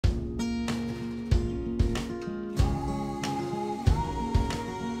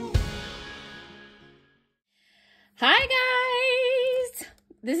Hi guys!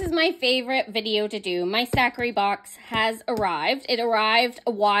 This is my favorite video to do. My Stackery box has arrived. It arrived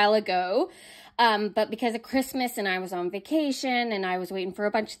a while ago, but because of Christmas and I was on vacation and I was waiting for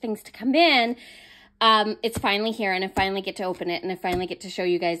a bunch of things to come in, it's finally here and I finally get to open it and I finally get to show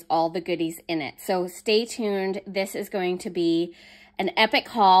you guys all the goodies in it. So stay tuned. This is going to be an epic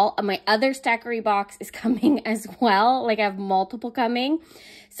haul. My other Stackery box is coming as well. Like I have multiple coming.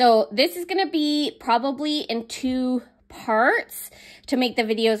 So this is going to be probably in 2 parts to make the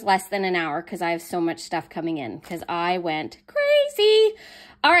videos less than an hour because I have so much stuff coming in because I went crazy.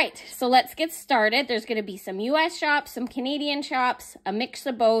 All right, so let's get started. There's going to be some US shops, some Canadian shops, a mix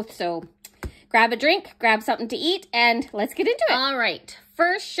of both. So grab a drink, grab something to eat, and let's get into it. All right,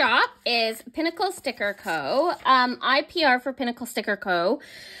 first shop is Pinnacle Sticker Co. I PR for Pinnacle Sticker Co.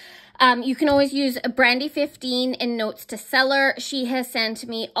 You can always use Brandy15 in notes to seller. She has sent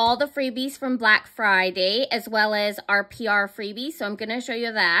me all the freebies from Black Friday as well as our PR freebie. So I'm going to show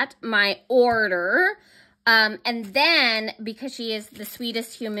you that, my order. And then because she is the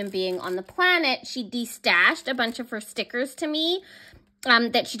sweetest human being on the planet, she destashed a bunch of her stickers to me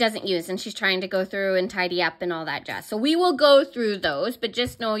that she doesn't use. And she's trying to go through and tidy up and all that jazz. So we will go through those, but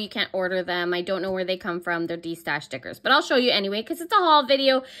just know you can't order them. I don't know where they come from. They're destashed stickers, but I'll show you anyway because it's a haul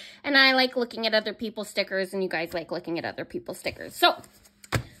video and I like looking at other people's stickers and you guys like looking at other people's stickers. So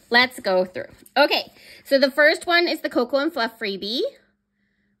let's go through. Okay, so the first one is the Cocoa and Fluff freebie.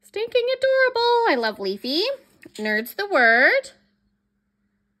 Stinking adorable. I love Leafy. Nerds the Word.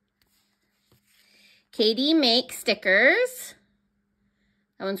 Katie Make stickers.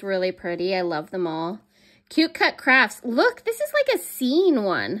 That one's really pretty. I love them all. Cute Cut Crafts. Look, this is like a scene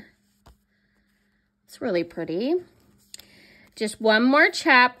one. It's really pretty. Just one more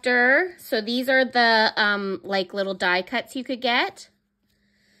chapter. So these are the like little die cuts you could get.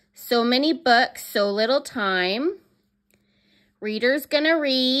 So many books, so little time. Reader's Gonna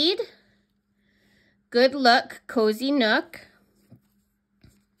Read. Good Look, Cozy Nook.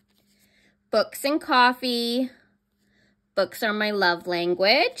 Books and Coffee. Books are my love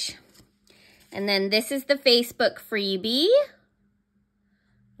language. And then this is the Facebook freebie,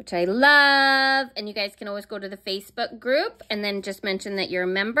 which I love. And you guys can always go to the Facebook group and then just mention that you're a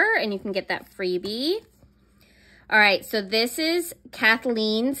member and you can get that freebie. All right, so this is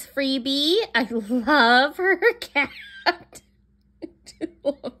Kathleen's freebie. I love her cat. I do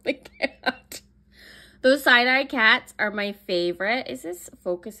love the cat. Those side-eye cats are my favorite. Is this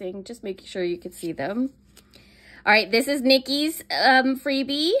focusing? Just making sure you can see them. All right, this is Nikki's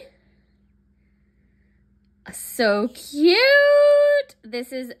freebie. So cute.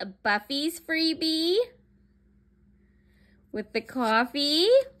 This is Buffy's freebie with the coffee.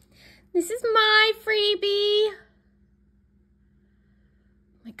 This is my freebie.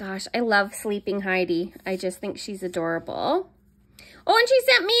 Oh my gosh, I love Sleeping Heidi. I just think she's adorable. Oh, and she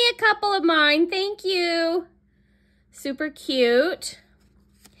sent me a couple of mine. Thank you. Super cute.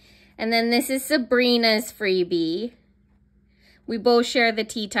 And then this is Sabrina's freebie. We both share the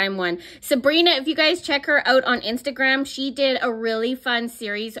tea time one. Sabrina, if you guys check her out on Instagram, she did a really fun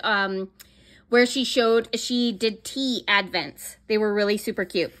series where she did tea advents. They were really super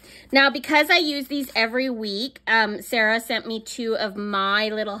cute. Now, because I use these every week, Sarah sent me 2 of my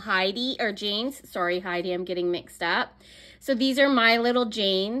little Heidi, or Jane's. Sorry, Heidi, I'm getting mixed up. So these are my little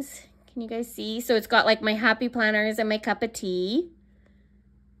Jane's. Can you guys see? So it's got like my happy planners and my cup of tea.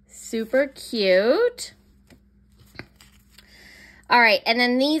 Super cute. All right, and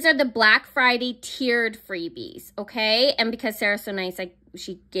then these are the Black Friday tiered freebies, okay? And because Sarah's so nice,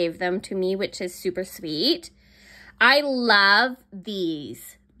 she gave them to me, which is super sweet. I love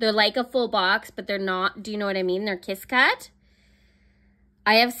these. They're like a full box, but they're not, do you know what I mean? They're kiss cut.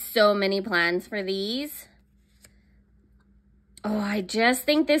 I have so many plans for these. Oh, I just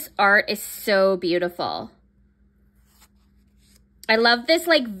think this art is so beautiful. I love this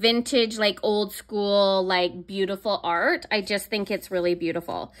like vintage, like old school, like beautiful art. I just think it's really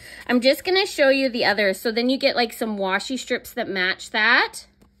beautiful. I'm just going to show you the others. So then you get like some washi strips that match that.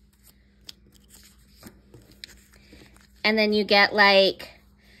 And then you get like,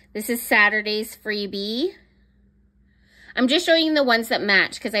 this is Saturday's freebie. I'm just showing you the ones that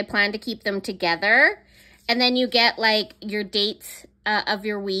match because I plan to keep them together. And then you get like your dates of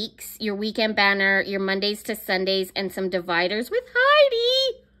your weeks, your weekend banner, your Mondays to Sundays, and some dividers with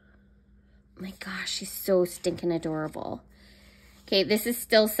Heidi. Oh my gosh, she's so stinking adorable. Okay, this is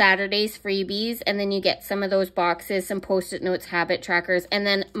still Saturday's freebies, and then you get some of those boxes, some Post-it notes, habit trackers, and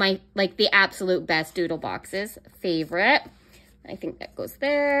then my, like the absolute best doodle boxes, favorite. I think that goes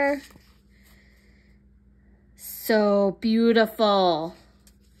there. So beautiful.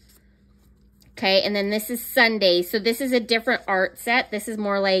 Okay, and then this is Sunday. So this is a different art set. This is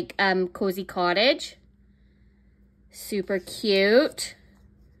more like Cozy Cottage. Super cute.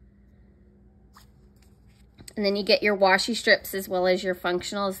 And then you get your washi strips as well as your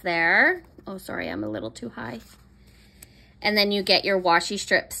functionals there. Oh, sorry, I'm a little too high. And then you get your washi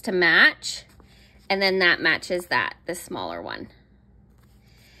strips to match. And then that matches that, the smaller one.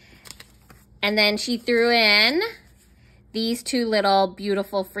 And then she threw in these two little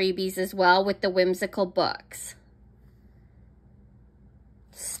beautiful freebies as well with the whimsical books.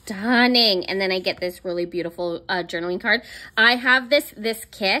 Stunning. And then I get this really beautiful journaling card. I have this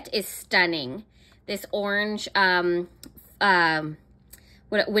kit is stunning. This orange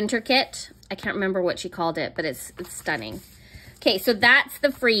winter kit. I can't remember what she called it, but it's stunning. Okay, so that's the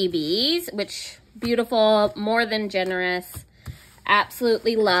freebies, which beautiful, more than generous.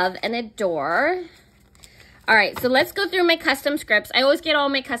 Absolutely love and adore. All right, so let's go through my custom scripts. I always get all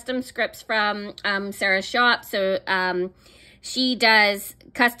my custom scripts from Sarah's shop. So she does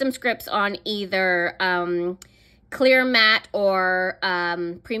custom scripts on either clear matte or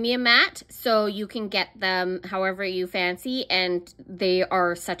premium matte. So you can get them however you fancy, and they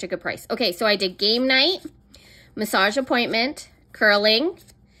are such a good price. Okay, so I did game night, massage appointment, curling,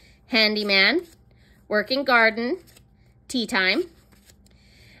 handyman, working garden, tea time.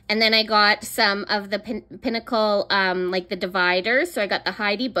 And then I got some of the Pinnacle, like the dividers. So I got the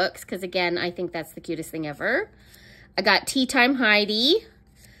Heidi books, because again, I think that's the cutest thing ever. I got Tea Time Heidi.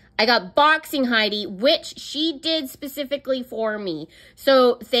 I got Boxing Heidi, which she did specifically for me.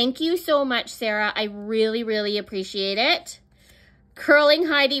 So thank you so much, Sarah. I really, really appreciate it. Curling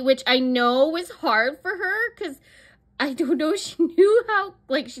Heidi, which I know was hard for her, because I don't know, she knew how,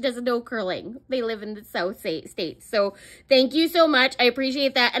 like, she doesn't know curling. They live in the South States. So thank you so much. I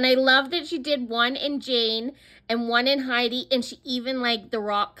appreciate that. And I love that she did one in Jane and one in Heidi. And she even, like, the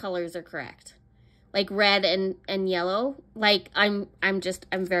rock colors are correct. Like red and yellow. Like, I'm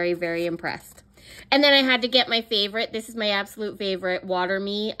very, very impressed. And then I had to get my favorite. This is my absolute favorite, Water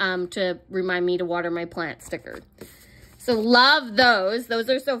Me, to remind me to water my plant sticker. So love those.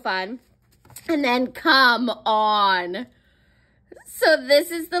 Those are so fun. And then come on. So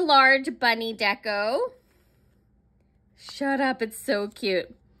this is the large bunny deco. Shut up, it's so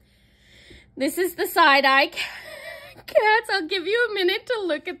cute. This is the side-eye cats. I'll give you a minute to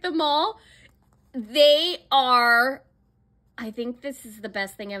look at them all. They are, I think this is the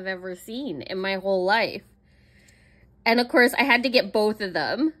best thing I've ever seen in my whole life. And of course, I had to get both of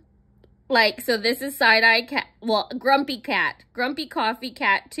them. Like, so this is side-eye cat, well, grumpy cat, grumpy coffee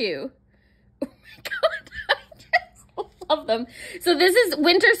cat too. God, I just love them. So this is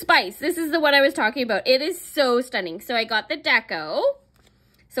Winter Spice. This is the one I was talking about. It is so stunning. So I got the deco.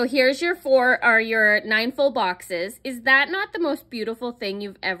 So here's your your 9 full boxes. Is that not the most beautiful thing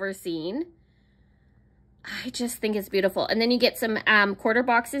you've ever seen? I just think it's beautiful. And then you get some quarter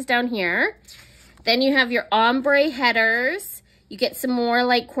boxes down here. Then you have your ombre headers. You get some more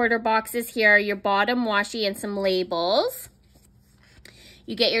like quarter boxes here, your bottom washi and some labels.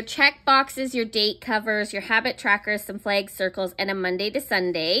 You get your check boxes, your date covers, your habit trackers, some flags, circles, and a Monday to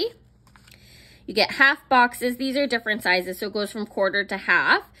Sunday. You get half boxes. These are different sizes, so it goes from quarter to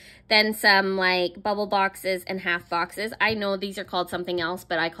half. Then some like bubble boxes and half boxes. I know these are called something else,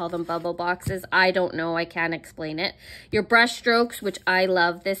 but I call them bubble boxes. I don't know. I can't explain it. Your brush strokes, which I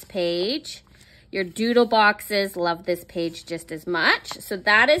love this page. Your doodle boxes, love this page just as much. So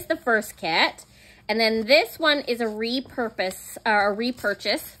that is the first kit. And then this one is a repurchase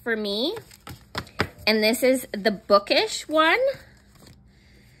for me. And this is the bookish one.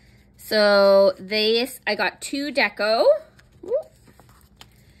 So this, I got 2 deco.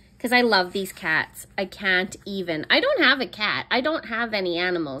 Because I love these cats. I can't even. I don't have a cat. I don't have any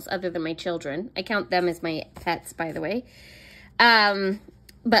animals other than my children. I count them as my pets, by the way.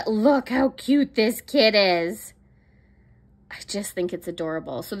 But look how cute this kit is. I just think it's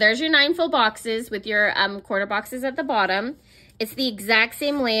adorable. So there's your 9 full boxes with your quarter boxes at the bottom. It's the exact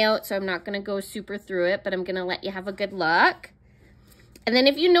same layout, so I'm not going to go super through it, but I'm going to let you have a good look. And then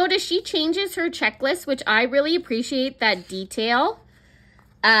if you notice, she changes her checklist, which I really appreciate that detail.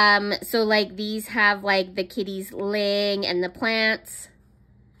 So like these have like the kitties laying and the plants.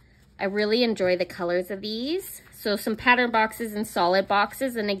 I really enjoy the colors of these. So some pattern boxes and solid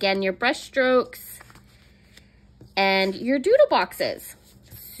boxes. And again, your brush strokes and your doodle boxes.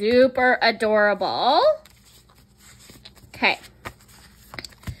 Super adorable. Okay.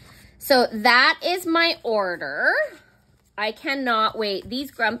 So that is my order. I cannot wait.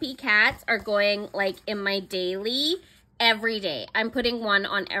 These grumpy cats are going like in my daily every day. I'm putting one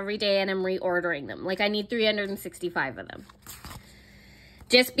on every day and I'm reordering them. Like I need 365 of them.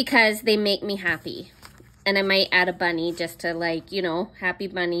 just because they make me happy. And I might add a bunny just to, like, you know, happy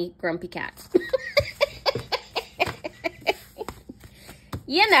bunny, grumpy cat.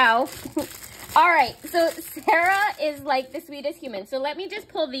 You know. All right, so Sarah is like the sweetest human. So let me just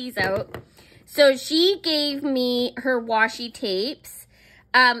pull these out. So she gave me her washi tapes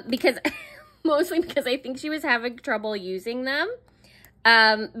because mostly because I think she was having trouble using them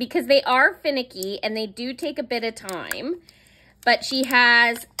because they are finicky and they do take a bit of time. But she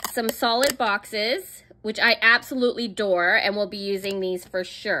has some solid boxes, which I absolutely adore, and we'll be using these for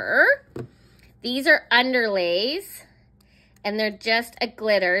sure. These are underlays, and they're just a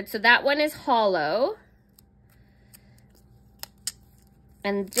glittered. So that one is hollow.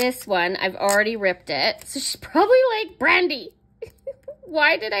 And this one, I've already ripped it. So she's probably like, Brandy,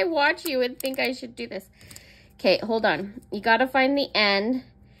 why did I watch you and think I should do this? Okay, hold on. You gotta find the end.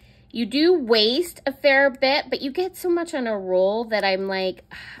 You do waste a fair bit, but you get so much on a roll that I'm like,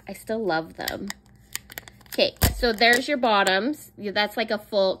 I still love them. Okay, so there's your bottoms. That's like a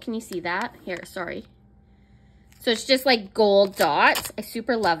full, can you see that? Here, sorry. So it's just like gold dots. I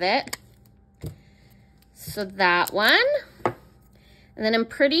super love it. So that one. And then I'm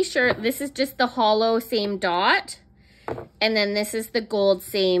pretty sure this is just the hollow same dot. And then this is the gold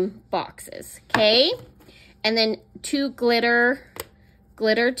same boxes, okay? And then 2 glitter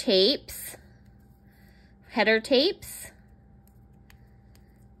tapes, header tapes.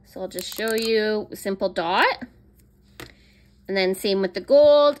 So I'll just show you simple dot. And then same with the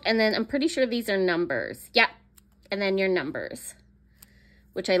gold. And then I'm pretty sure these are numbers. Yeah. And then your numbers,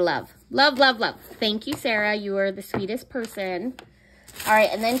 which I love. Love, love, love. Thank you, Sarah. You are the sweetest person. All right.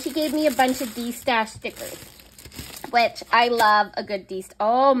 And then she gave me a bunch of D-Stash stickers, which I love a good D-Stash.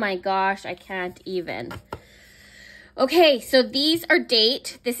 Oh my gosh. I can't even. Okay, so these are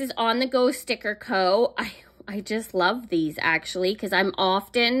date. This is On The Go Sticker Co. I just love these actually because I'm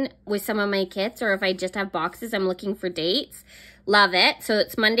often with some of my kits, or if I just have boxes, I'm looking for dates. Love it. So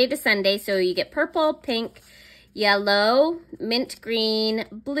it's Monday to Sunday. So you get purple, pink, yellow, mint green,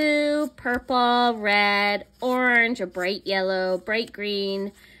 blue, purple, red, orange, a bright yellow, bright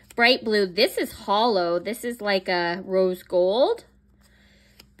green, bright blue. This is hollow. This is like a rose gold.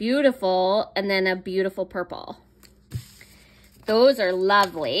 Beautiful. And then a beautiful purple. Those are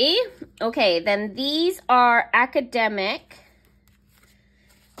lovely. Okay, then these are academic.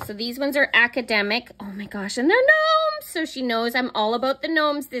 So these ones are academic. Oh my gosh, and they're gnomes. So she knows I'm all about the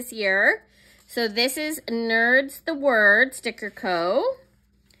gnomes this year. So this is Nerds the Word Sticker Co.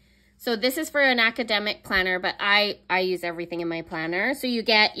 So this is for an academic planner, but I use everything in my planner. So you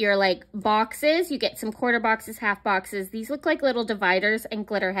get your like boxes. You get some quarter boxes, half boxes. These look like little dividers and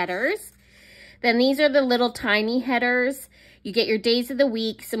glitter headers. Then these are the little tiny headers. You get your days of the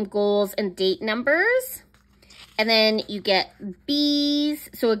week, some goals, and date numbers. And then you get bees.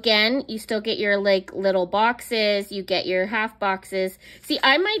 So again, you still get your like little boxes. You get your half boxes. See,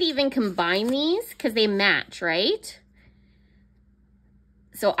 I might even combine these because they match, right?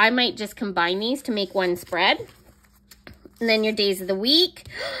 So I might just combine these to make one spread. And then your days of the week.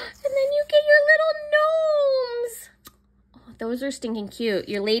 And then you get your little gnomes. Oh, those are stinking cute.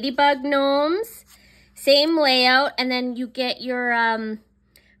 Your ladybug gnomes. Same layout, and then you get your,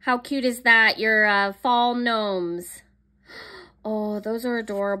 how cute is that? Your fall gnomes. Oh, those are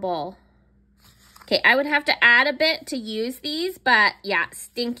adorable. Okay, I would have to add a bit to use these, but yeah,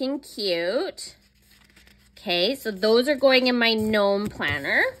 stinking cute. Okay, so those are going in my gnome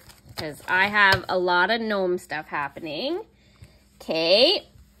planner because I have a lot of gnome stuff happening. Okay,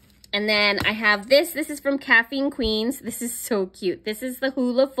 and then I have this. This is from Caffeine Queens. This is so cute. This is the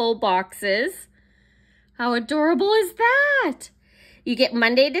hula full boxes. How adorable is that? You get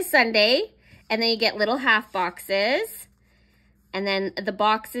Monday to Sunday, and then you get little half boxes, and then the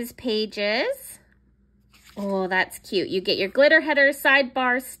boxes pages. Oh, that's cute. You get your glitter headers,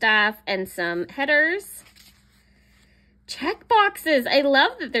 sidebar stuff, and some headers. Check boxes. I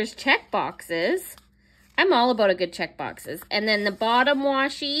love that there's check boxes. I'm all about a good check boxes. And then the bottom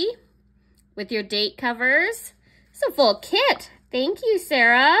washi with your date covers. It's a full kit. Thank you,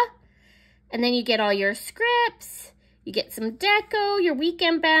 Sarah. And then you get all your scripts, you get some deco, your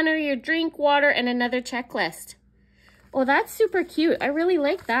weekend banner, your drink, water, and another checklist. Oh, that's super cute. I really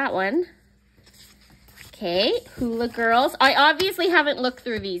like that one. Okay, Hula Girls. I obviously haven't looked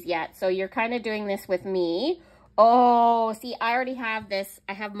through these yet, so you're kind of doing this with me. Oh, see, I already have this.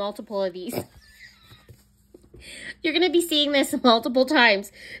 I have multiple of these. You're going to be seeing this multiple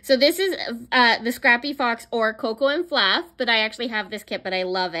times. So this is the Scrappy Fox or Cocoa and Fluff, but I actually have this kit, but I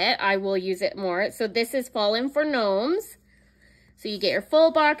love it. I will use it more. So this is Fallen for Gnomes. So you get your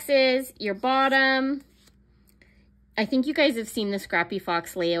full boxes, your bottom, I think you guys have seen the Scrappy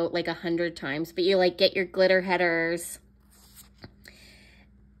Fox layout like 100 times, but you like get your glitter headers.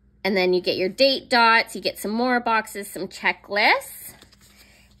 And then you get your date dots, you get some more boxes, some checklists.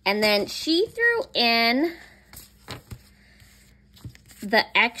 And then she threw in the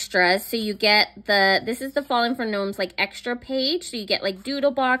extras. So you get this is the Falling for Gnomes like extra page. So you get like doodle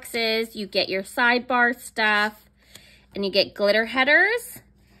boxes, you get your sidebar stuff, and you get glitter headers.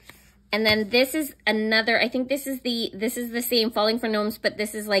 And then this is another, I think this is the same Falling for Gnomes, but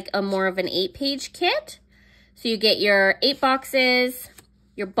this is like a more of an 8-page kit. So you get your 8 boxes,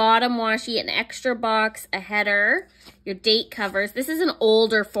 your bottom washi, an extra box, a header, your date covers. This is an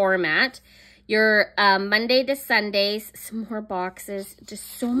older format. Your Monday to Sundays, some more boxes, just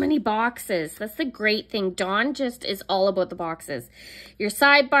so many boxes. That's the great thing. Dawn just is all about the boxes. Your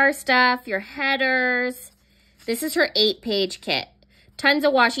sidebar stuff, your headers. This is her 8-page kit. Tons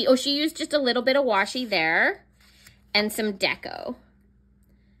of washi. Oh, she used just a little bit of washi there and some deco.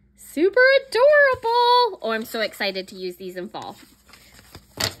 Super adorable. Oh, I'm so excited to use these in fall.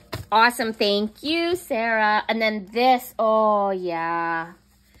 Awesome. Thank you, Sarah. And then this, oh yeah.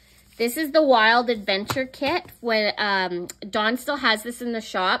 This is the Wild Adventure Kit. When Dawn still has this in the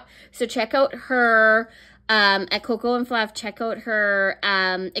shop. So check out her, at Coco and Flav, check out her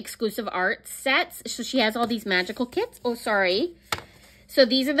exclusive art sets. So she has all these magical kits. Oh, sorry. So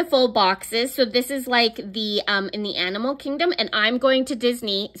these are the full boxes. So this is like the, in the Animal Kingdom. And I'm going to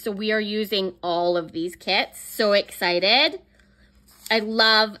Disney. So we are using all of these kits. So excited. I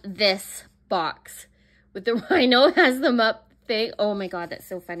love this box with the rhino has them up thing. Oh my God, that's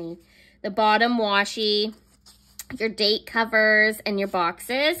so funny. The bottom washi, your date covers, and your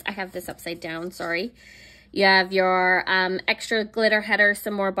boxes. I have this upside down, sorry. You have your extra glitter headers,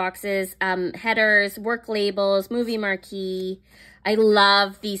 some more boxes, headers, work labels, movie marquee. I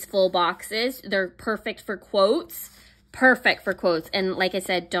love these full boxes. They're perfect for quotes. Perfect for quotes. And like I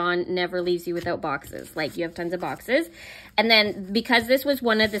said, Dawn never leaves you without boxes. Like, you have tons of boxes. And then because this was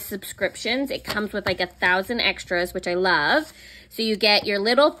one of the subscriptions, it comes with like 1,000 extras, which I love. So you get your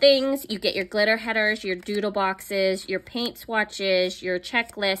little things, you get your glitter headers, your doodle boxes, your paint swatches, your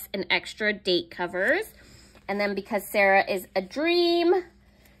checklist, and extra date covers. And then because Sarah is a dream,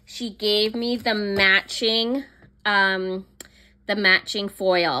 she gave me the matching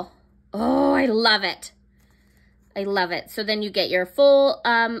foil. Oh, I love it. I love it. So then you get your full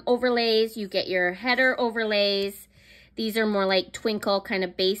overlays, you get your header overlays. These are more like twinkle kind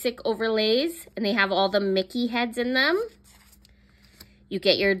of basic overlays, and they have all the Mickey heads in them. You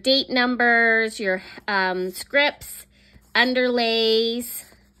get your date numbers, your scripts, underlays,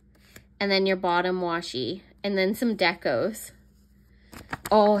 and then your bottom washi, and then some decos.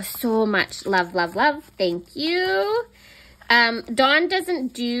 Oh, so much love, love, love. Thank you. Dawn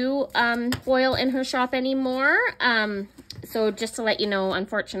doesn't do foil in her shop anymore. So just to let you know,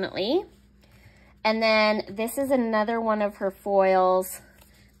 unfortunately. And then this is another one of her foils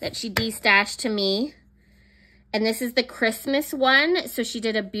that she destashed to me. And this is the Christmas one. So she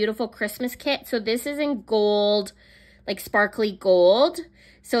did a beautiful Christmas kit. So this is in gold, like sparkly gold.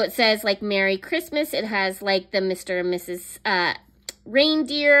 So it says like Merry Christmas. It has like the Mr. and Mrs.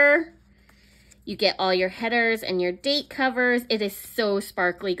 Reindeer. You get all your headers and your date covers. It is so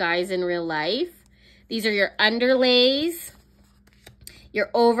sparkly, guys, in real life. These are your underlays, your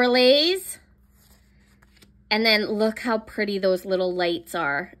overlays, and then look how pretty those little lights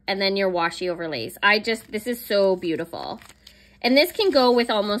are. And then your washi overlays. This is so beautiful. And this can go with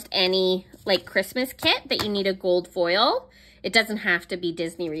almost any like Christmas kit that you need a gold foil. It doesn't have to be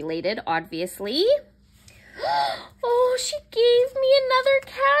Disney related, obviously. Oh, she gave me another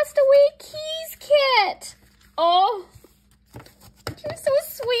Castaway Keys kit. Oh, you're so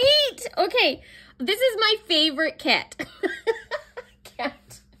sweet. Okay, this is my favorite kit.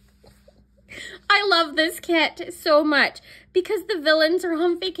 I love this kit so much because the villains are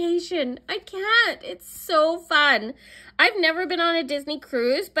on vacation. I can't. It's so fun. I've never been on a Disney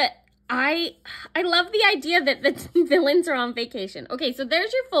cruise, but I love the idea that the villains are on vacation. Okay, so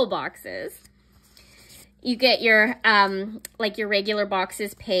there's your full boxes. You get your, like your regular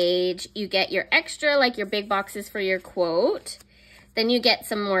boxes page. You get your extra, like your big boxes for your quote. Then you get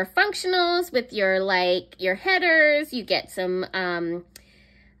some more functionals with your, like, your headers. You get some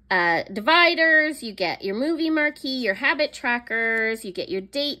dividers. You get your movie marquee, your habit trackers. You get your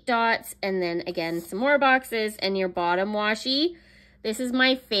date dots. And then, again, some more boxes and your bottom washi. This is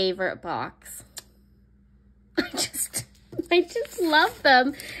my favorite box. I just love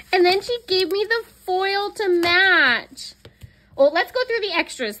them. And then she gave me the foil to match. Well, let's go through the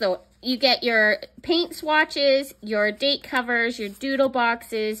extras, though. you get your paint swatches, your date covers, your doodle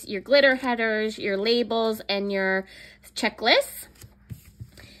boxes, your glitter headers, your labels, and your checklists.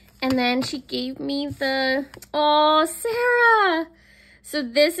 And then she gave me the, oh, Sarah. So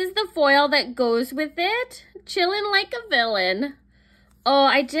this is the foil that goes with it. Chillin' like a villain. Oh,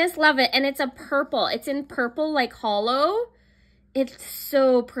 I just love it. And it's a purple. It's in purple, like hollow. It's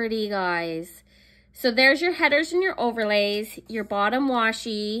so pretty, guys. So there's your headers and your overlays, your bottom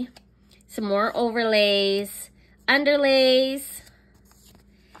washi, some more overlays, underlays,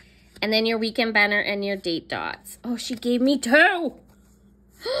 and then your weekend banner and your date dots. Oh, she gave me 2.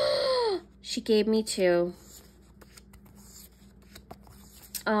 She gave me 2.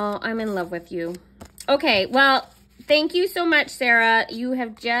 Oh, I'm in love with you. Okay, well, thank you so much, Sarah. You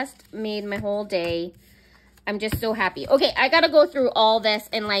have just made my whole day. I'm just so happy. Okay, I gotta go through all this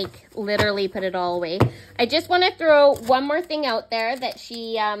and like literally put it all away. I just want to throw one more thing out there that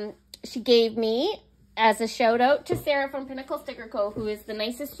she gave me as a shout out to Sarah from Pinnacle Sticker Co., who is the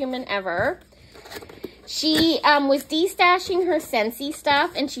nicest human ever. She was destashing her Scentsy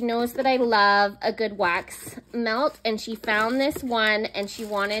stuff, and she knows that I love a good wax melt, and she found this one, and she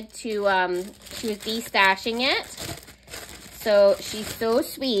wanted to, she was destashing it. So she's so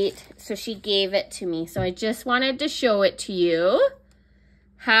sweet, so she gave it to me. So I just wanted to show it to you.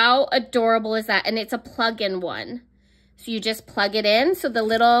 How adorable is that? And it's a plug-in one. So you just plug it in. So the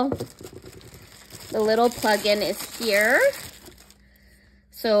little plug-in is here.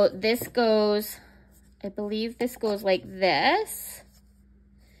 So this goes, I believe this goes like this.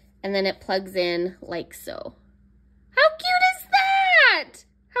 And then it plugs in like so. How cute is that?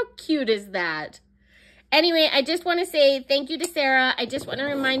 How cute is that? Anyway, I just want to say thank you to Sarah. I just want to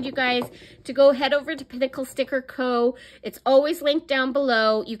remind you guys to go head over to Pinnacle Sticker Co. It's always linked down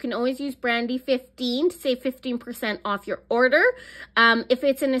below. You can always use Brandy15 to save 15% off your order. If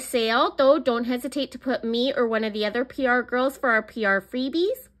it's in a sale, though, don't hesitate to put me or one of the other PR girls for our PR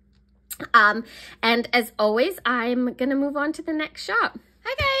freebies. And as always, I'm going to move on to the next shop.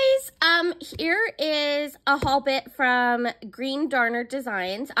 Hi guys, here is a haul bit from Green Darner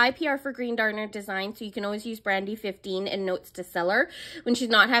Designs. I PR for Green Darner Designs, so you can always use Brandy15 and Notes to Seller when she's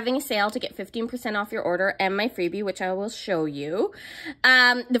not having a sale to get 15% off your order and my freebie, which I will show you.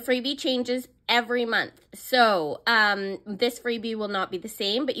 The freebie changes every month, so this freebie will not be the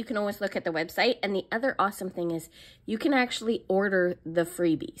same, but you can always look at the website. And the other awesome thing is you can actually order the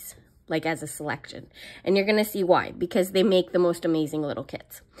freebies, like as a selection, and you're gonna see why, because they make the most amazing little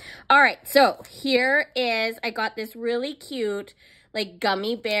kits. All right, so here is, I got this really cute like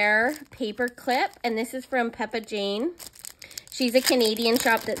gummy bear paper clip, and this is from Peppa Jane. She's a Canadian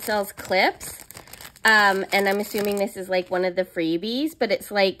shop that sells clips, and I'm assuming this is like one of the freebies, but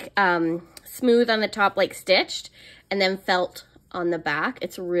it's like smooth on the top, like stitched, and then felt on the back.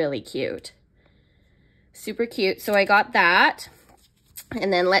 It's really cute, super cute. So I got that.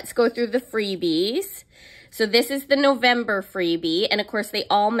 And then let's go through the freebies. So this is the November freebie, and of course they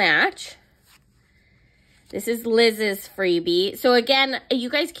all match. This is Liz's freebie. So again, you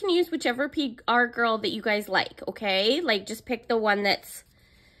guys can use whichever PR girl that you guys like, okay? Like just pick the one that's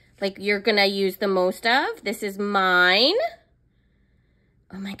like you're gonna use the most of. This is mine.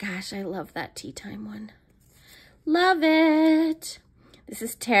 Oh my gosh, I love that tea time one. Love it. This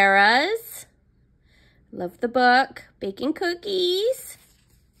is Tara's. Love the book. Baking cookies.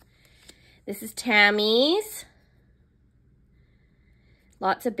 This is Tammy's.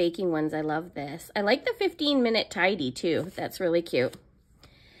 Lots of baking ones. I love this. I like the 15-minute tidy too. That's really cute.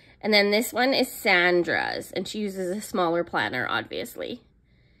 And then this one is Sandra's, and she uses a smaller planner, obviously.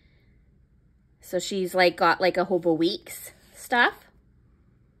 So she's like got like a Hobo Weeks stuff.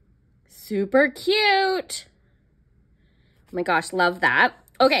 Super cute. Oh my gosh, love that.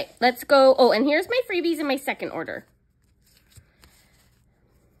 Okay, let's go. Oh, and here's my freebies in my second order.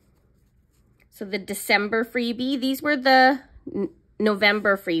 So the December freebie, these were the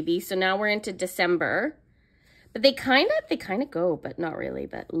November freebie. So now we're into December. But they kind of go, but not really,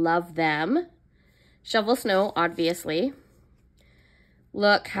 but love them. Shovel Snow, obviously.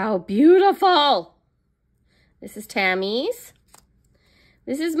 Look how beautiful. This is Tammy's.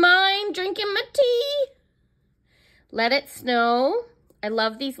 This is mine, drinking my tea. Let It Snow. I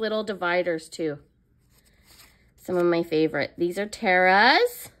love these little dividers too. Some of my favorite. These are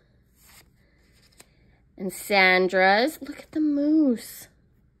Tara's and Sandra's. Look at the moose.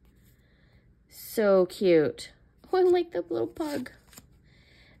 So cute. Oh, I like the little pug.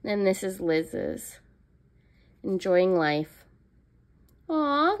 And then this is Liz's. Enjoying life.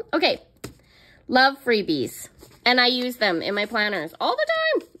 Aw. Okay. Love freebies. And I use them in my planners all the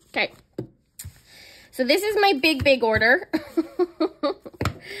time. Okay. So this is my big order.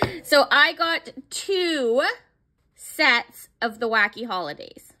 So I got 2 sets of the Wacky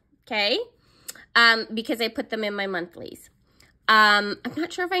Holidays, okay? Because I put them in my monthlies. I'm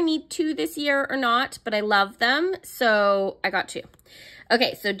not sure if I need 2 this year or not, but I love them, so I got 2.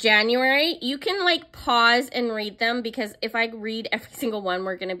 Okay, so January, you can like pause and read them because if I read every single one,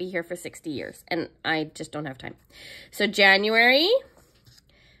 we're going to be here for 60 years, and I just don't have time. So January,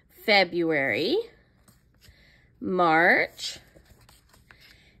 February, March,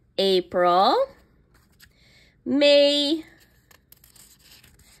 April, May,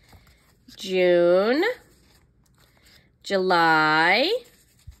 June, July,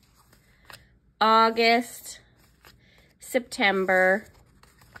 August, September,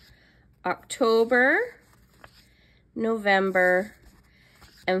 October, November,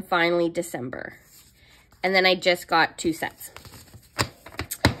 and finally December. And then I just got 2 sets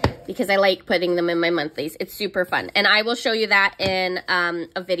because I like putting them in my monthlies. It's super fun. And I will show you that in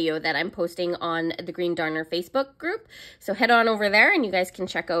a video that I'm posting on the Green Darner Facebook group. So head on over there and you guys can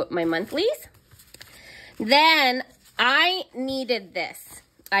check out my monthlies. Then I needed this.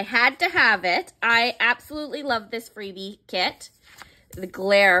 I had to have it. I absolutely love this freebie kit. The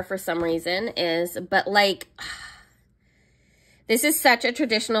glare for some reason is, but like, this is such a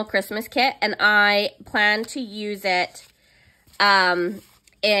traditional Christmas kit and I plan to use it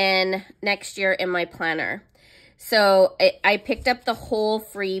in next year in my planner. So I picked up the whole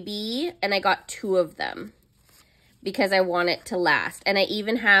freebie and I got 2 of them because I want it to last. And I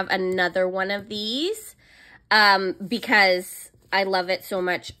even have another one of these because I love it so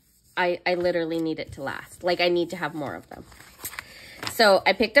much. I literally need it to last. Like I need to have more of them. So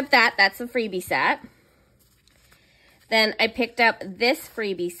I picked up that. That's the freebie set. Then I picked up this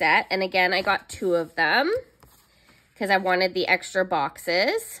freebie set. And again, I got 2 of them because I wanted the extra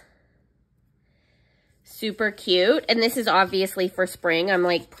boxes. Super cute. And this is obviously for spring. I'm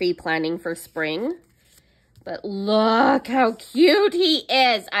like pre-planning for spring. But look how cute he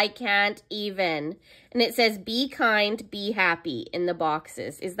is. I can't even. And it says, be kind, be happy in the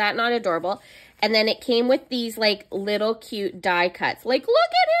boxes. Is that not adorable? And then it came with these like little cute die cuts. Like, look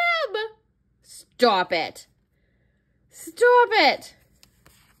at him. Stop it. Stop it.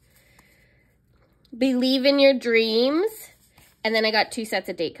 Believe in your dreams. And then I got 2 sets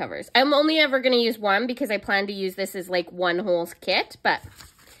of date covers. I'm only ever going to use 1 because I plan to use this as like one whole kit. But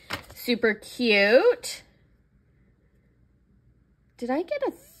super cute. Did I get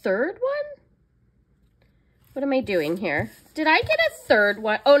a 3rd one? What am I doing here? Did I get a 3rd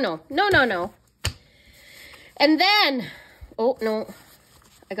one? Oh, no. No, no, no. And then, oh, no.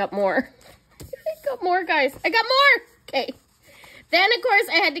 I got more. I got more, guys. I got more. Okay. Then, of course,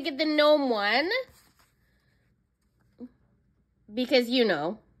 I had to get the gnome one. Because, you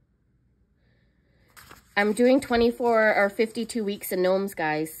know, I'm doing 24 or 52 weeks of gnomes,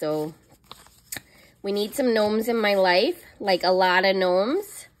 guys. So, we need some gnomes in my life. Like, a lot of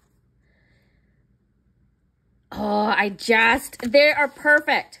gnomes. Oh, they are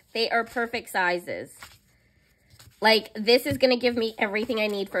perfect. They are perfect sizes. Like, this is going to give me everything I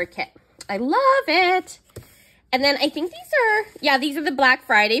need for a kit. I love it. And then I think these are the Black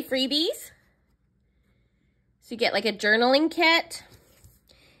Friday freebies. So you get like a journaling kit.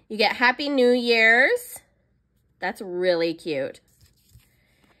 You get Happy New Year's. That's really cute.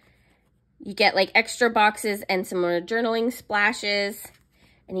 You get like extra boxes and some more journaling splashes.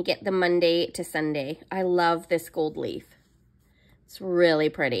 And you get the Monday to Sunday. I love this gold leaf. It's really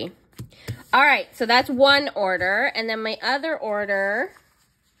pretty. All right, so that's one order. And then my other order,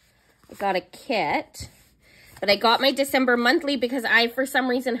 I got a kit. But I got my December monthly because I, for some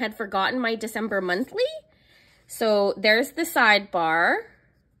reason, had forgotten my December monthly. So there's the sidebar.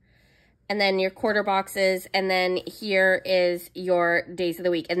 And then your quarter boxes. And then here is your days of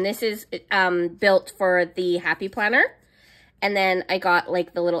the week. And this is built for the Happy Planner. And then I got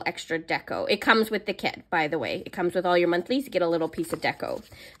like the little extra deco. It comes with the kit, by the way. It comes with all your monthlies. You get a little piece of deco.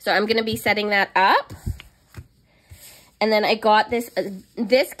 So I'm going to be setting that up. And then I got this.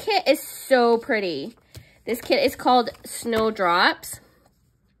 This kit is so pretty. This kit is called Snowdrops.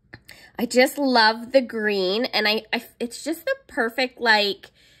 I just love the green. And it's just the perfect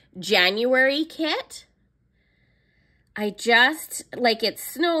like January kit. I just, like, it's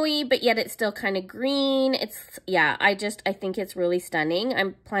snowy, but yet it's still kind of green. Yeah, I think it's really stunning.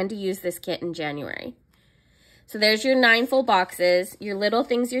 I'm planning to use this kit in January. So there's your 9 full boxes, your little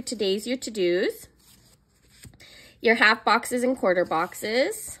things, your todays, your to-dos, your half boxes and quarter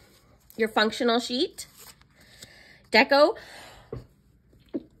boxes, your functional sheet, deco,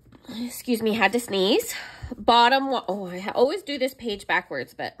 excuse me, had to sneeze, Oh, I always do this page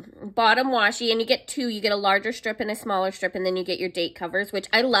backwards, but bottom washi, and you get two. You get a larger strip and a smaller strip, and then you get your date covers, which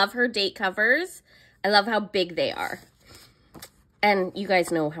I love her date covers. I love how big they are. And you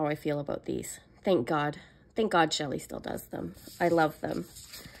guys know how I feel about these. Thank God. Thank God Shelly still does them. I love them.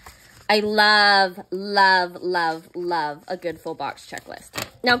 I love, love, love, love a good full box checklist.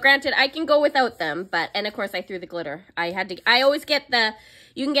 Now, granted, I can go without them, and of course I threw the glitter. I always get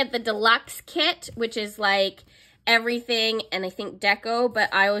you can get the deluxe kit, which is like everything and I think deco,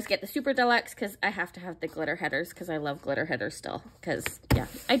 but I always get the super deluxe because I have to have the glitter headers because I love glitter headers still because, yeah,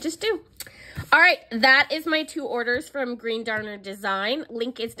 I just do. All right, that is my 2 orders from Green Darner Design.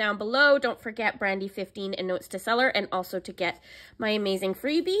 Link is down below. Don't forget Brandy 15 and Notes to Seller, and also to get my amazing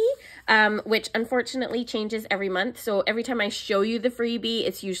freebie, which unfortunately changes every month. So every time I show you the freebie,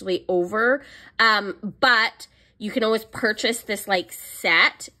 it's usually over. But you can always purchase this like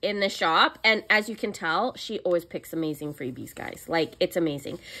set in the shop. And as you can tell, she always picks amazing freebies, guys. Like, it's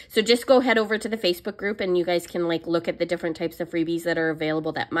amazing. So just go head over to the Facebook group and you guys can like look at the different types of freebies that are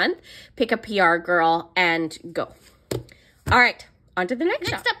available that month. Pick a PR girl and go. All right, on to the next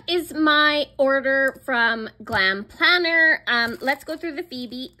shop. Next up is my order from Glam Planner. Let's go through the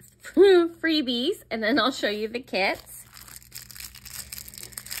freebies and then I'll show you the kits.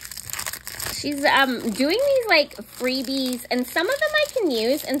 She's doing these like freebies, and some of them I can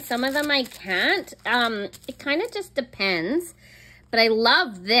use and some of them I can't. It kind of just depends, but I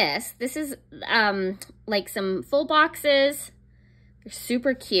love this. This is like some full boxes. They're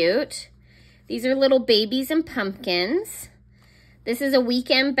super cute. These are little babies and pumpkins. This is a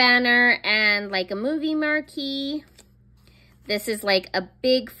weekend banner and like a movie marquee. This is like a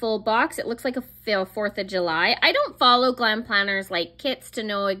big full box. It looks like a 4th of July. I don't follow Glam Planners like kits to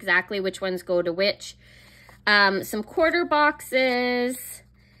know exactly which ones go to which. Some quarter boxes.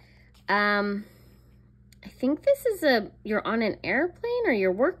 I think this is you're on an airplane or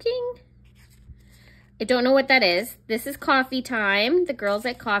you're working. I don't know what that is. This is Coffee Time. The girls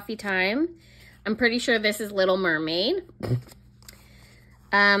at Coffee Time. I'm pretty sure this is Little Mermaid.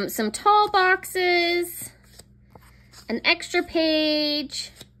 Some tall boxes. An extra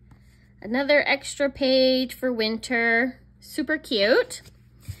page, another extra page for winter. Super cute.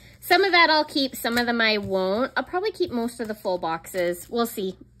 Some of that I'll keep, some of them I won't. I'll probably keep most of the full boxes. We'll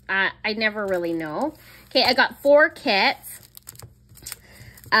see. I never really know. Okay, I got 4 kits.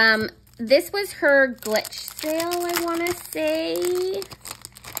 This was her glitch sale, I want to say.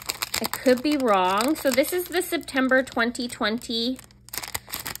 I could be wrong. So this is the September 2022.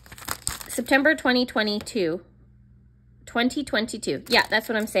 2022. Yeah, that's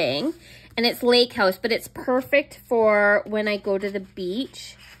what I'm saying. And it's Lake House, but it's perfect for when I go to the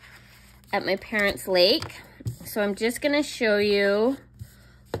beach at my parents' lake. So I'm just going to show you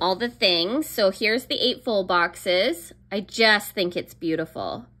all the things. So here's the 8 full boxes. I just think it's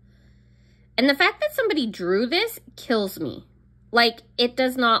beautiful. And the fact that somebody drew this kills me. Like, it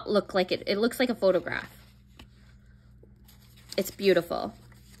does not look like it. It looks like a photograph. It's beautiful.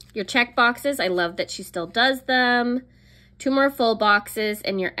 Your check boxes, I love that she still does them. 2 more full boxes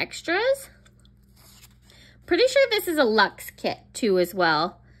and your extras. Pretty sure this is a luxe kit too as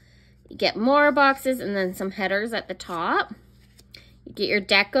well. You get more boxes and then some headers at the top. You get your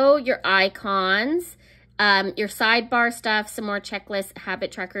deco, your icons, your sidebar stuff, some more checklists,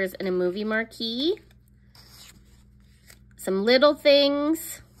 habit trackers, and a movie marquee. Some little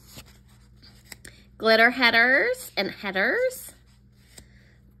things. Glitter headers and headers.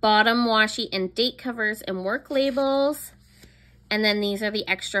 Bottom washi and date covers and work labels. And then these are the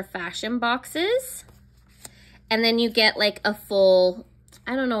extra fashion boxes. And then you get like a full,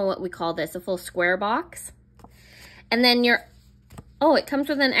 I don't know what we call this, a full square box. And then it comes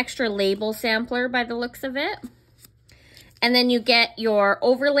with an extra label sampler by the looks of it. And then you get your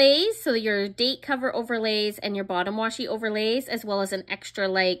overlays, so your date cover overlays and your bottom washi overlays, as well as an extra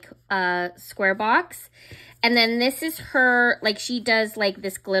like square box. And then this is her, like she does like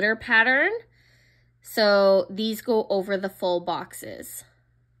this glitter pattern. So these go over the full boxes.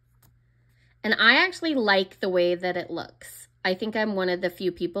 And I actually like the way that it looks. I think I'm one of the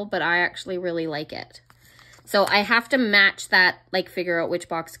few people, but I actually really like it. So I have to match that, like figure out which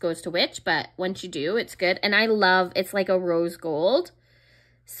box goes to which, but once you do, it's good. And I love, it's like a rose gold.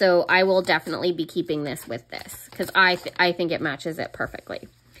 So I will definitely be keeping this with this because I think it matches it perfectly.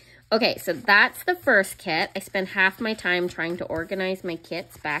 Okay, so that's the first kit. I spent half my time trying to organize my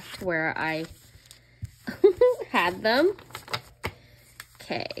kits back to where I had them.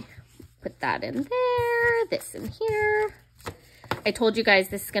 Okay, put that in there, this in here. I told you guys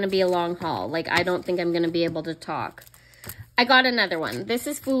this is going to be a long haul. Like, I don't think I'm going to be able to talk. I got another one. This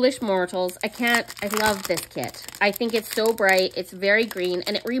is Foolish Mortals. I love this kit. I think it's so bright. It's very green.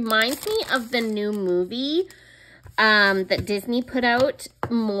 And it reminds me of the new movie that Disney put out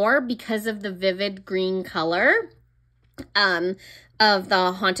more because of the vivid green color of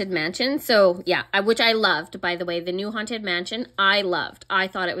the Haunted Mansion. So yeah, which I loved, by the way. The new Haunted Mansion, I loved. I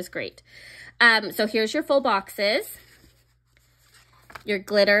thought it was great. So here's your full boxes. Your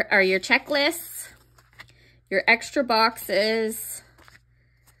glitter, or your checklists. Your extra boxes.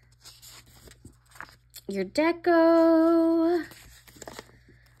 Your deco.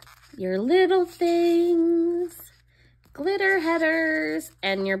 Your little things. Glitter headers.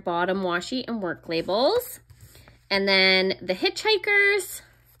 And your bottom washi and work labels. And then the hitchhikers.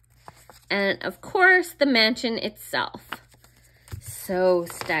 And of course, the mansion itself. So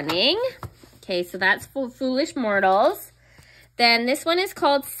stunning. Okay, so that's Foolish Mortals. Then this one is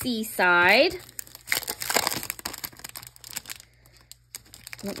called Seaside.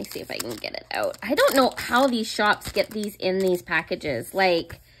 Let me see if I can get it out. I don't know how these shops get these in these packages.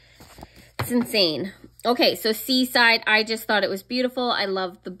 Like, it's insane. Okay, so Seaside, I just thought it was beautiful. I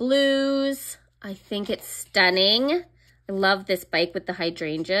love the blues. I think it's stunning. I love this bike with the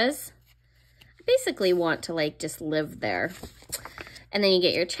hydrangeas. I basically want to like just live there. And then you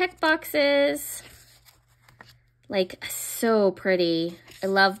get your check boxes. Like, so pretty. I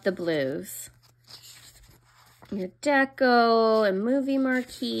love the blues. Your deco and movie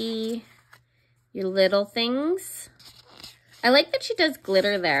marquee. Your little things. I like that she does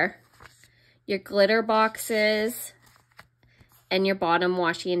glitter there. Your glitter boxes. And your bottom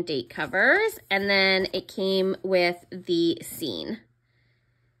washi and date covers. And then it came with the scene.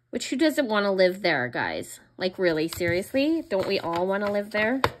 Which, who doesn't want to live there, guys? Like, really, seriously? Don't we all want to live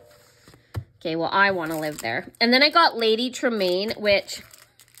there? Okay, well, I want to live there. And then I got Lady Tremaine, which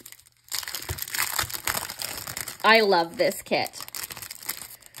I love this kit.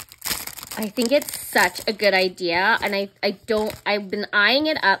 I think it's such a good idea. And I've been eyeing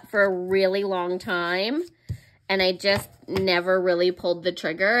it up for a really long time. And I just never really pulled the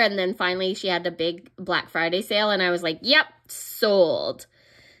trigger. And then finally she had a big Black Friday sale. And I was like, yep, sold.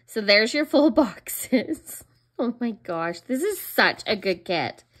 So there's your full boxes. Oh my gosh, this is such a good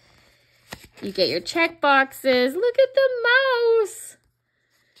kit. You get your check boxes. Look at the mouse.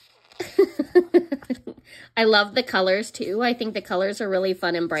 I love the colors too. I think the colors are really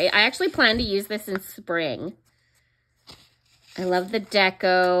fun and bright. I actually plan to use this in spring. I love the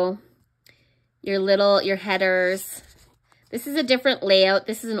deco. Your headers. This is a different layout.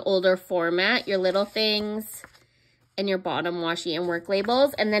 This is an older format. Your little things and your bottom washi and work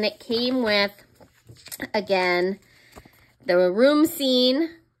labels. And then it came with, again, the room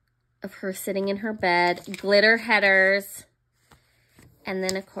scene of her sitting in her bed, glitter headers, and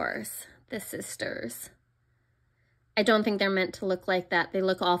then, of course, the sisters. I don't think they're meant to look like that. They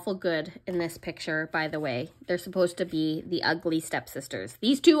look awful good in this picture, by the way. They're supposed to be the ugly stepsisters.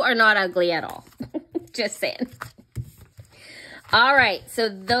 These two are not ugly at all. Just saying. All right, so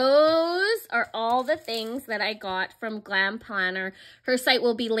those are all the things that I got from Glam Planner. Her site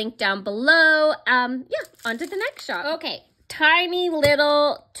will be linked down below. Yeah, on to the next shop. Okay, tiny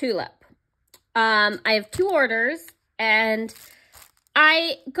little tulip. I have 2 orders, and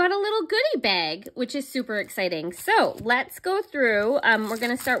I got a little goodie bag, which is super exciting. So let's go through. We're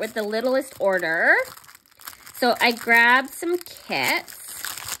going to start with the littlest order. So I grabbed some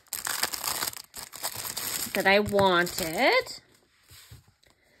kits that I wanted.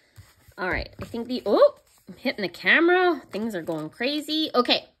 All right, I think I'm hitting the camera. Things are going crazy.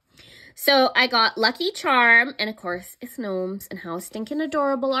 Okay, so I got Lucky Charm, and of course, it's gnomes, and how stinking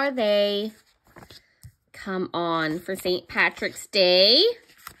adorable are they? Come on, for St. Patrick's Day.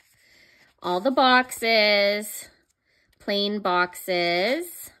 All the boxes, plain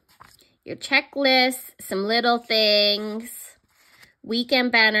boxes, your checklist, some little things,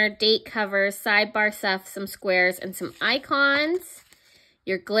 weekend banner, date covers, sidebar stuff, some squares, and some icons.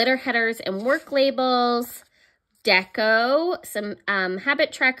 Your glitter headers and work labels, deco, some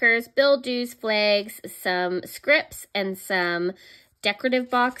habit trackers, bill dues, flags, some scripts, and some decorative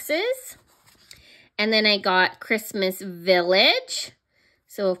boxes. And then I got Christmas Village.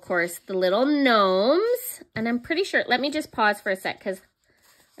 So, of course, the little gnomes. And I'm pretty sure, let me just pause for a sec, because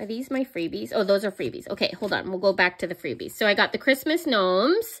are these my freebies? Oh, those are freebies. Okay, hold on. We'll go back to the freebies. So I got the Christmas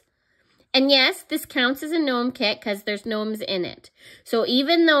gnomes. And yes, this counts as a gnome kit because there's gnomes in it. So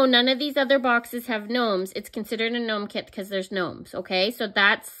even though none of these other boxes have gnomes, it's considered a gnome kit because there's gnomes, okay? So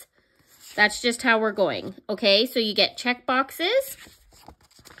that's just how we're going, okay? So you get check boxes,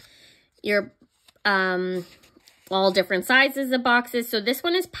 your all different sizes of boxes. So this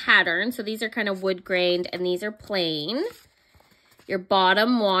one is patterned, so these are kind of wood grained and these are plain. Your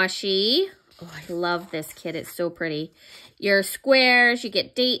bottom washi. Oh, I love this kit. It's so pretty. Your squares. You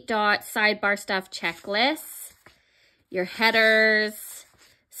get date dots, sidebar stuff, checklists. Your headers.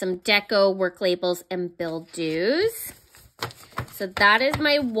 Some deco, work labels, and bill dues. So that is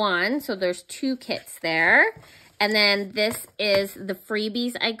my one. So there's 2 kits there. And then this is the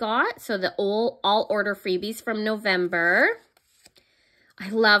freebies I got. So the all order freebies from November. I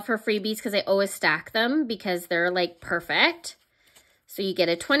love her freebies because I always stack them because they're like perfect. So you get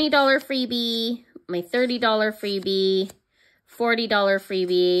a $20 freebie, my $30 freebie, $40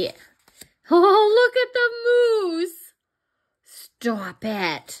 freebie. Oh, look at the moose. Stop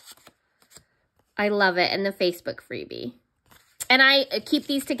it. I love it. And the Facebook freebie. And I keep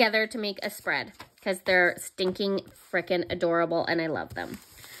these together to make a spread because they're stinking freaking adorable and I love them.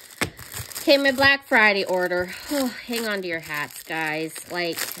 Okay, my Black Friday order. Oh, hang on to your hats, guys.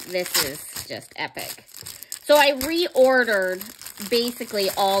 Like, this is just epic. So I reordered basically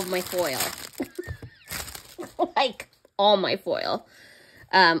all of my foil. Like, all my foil.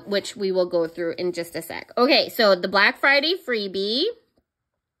 Which we will go through in just a sec. Okay, so the Black Friday freebie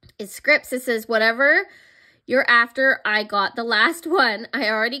is scripts. It says, whatever you're after, I got the last one. I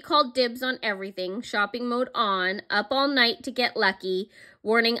already called dibs on everything. Shopping mode on. Up all night to get lucky.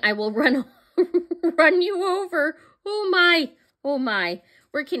 Warning, I will run you over. Oh my. Oh my.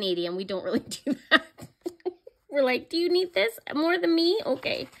 We're Canadian. We don't really do that. We're like, do you need this more than me?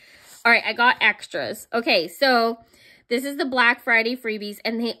 Okay. All right, I got extras. Okay, so this is the Black Friday freebies,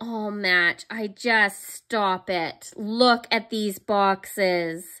 and they all match. I just stop it. Look at these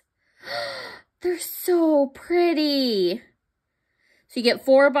boxes. They're so pretty. So you get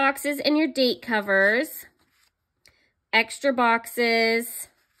 4 boxes and your date covers. Extra boxes.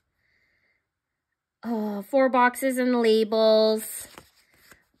 Oh, 4 boxes and labels.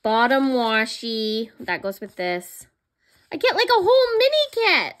 Bottom washi. That goes with this. I get like a whole mini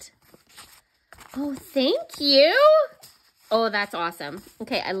kit. Oh, thank you. Oh, that's awesome.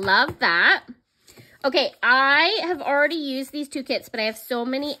 Okay, I love that. Okay, I have already used these 2 kits, but I have so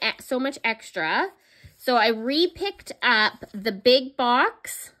much extra. So I re-picked up the big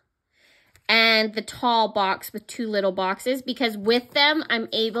box and the tall box with 2 little boxes because with them, I'm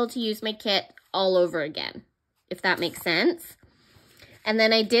able to use my kit all over again, if that makes sense. And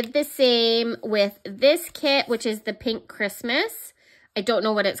then I did the same with this kit, which is the Pink Christmas. I don't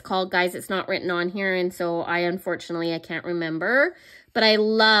know what it's called, guys. It's not written on here, and so unfortunately, I can't remember. But I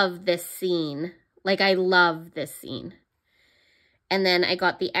love this scene. Like, I love this scene. And then I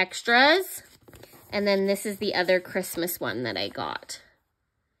got the extras. And then this is the other Christmas one that I got.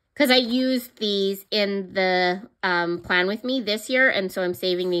 Because I used these in the Plan With Me this year, and so I'm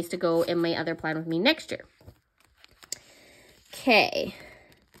saving these to go in my other Plan With Me next year. Okay.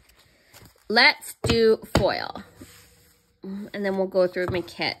 Let's do foil. And then we'll go through my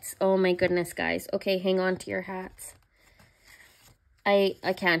kits. Oh my goodness, guys. Okay, hang on to your hats. I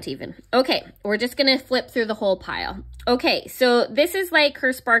can't even. Okay, we're just going to flip through the whole pile. Okay, so this is like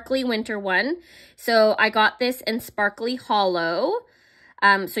her sparkly winter one. So I got this in sparkly hollow.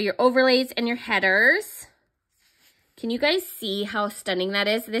 So your overlays and your headers. Can you guys see how stunning that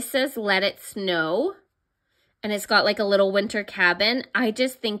is? This says Let It Snow. And it's got like a little winter cabin. I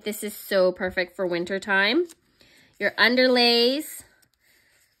just think this is so perfect for winter time. Your underlays,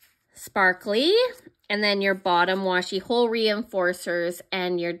 sparkly, and then your bottom washi hole reinforcers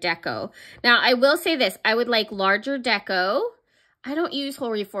and your deco. Now, I will say this. I would like larger deco. I don't use hole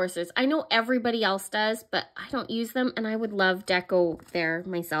reinforcers. I know everybody else does, but I don't use them, and I would love deco there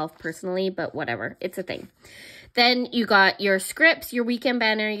myself personally, but whatever. It's a thing. Then you got your scripts, your weekend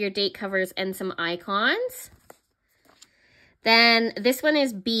banner, your date covers, and some icons. Then this one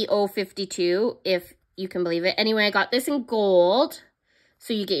is BO52, if you can believe it. Anyway, I got this in gold.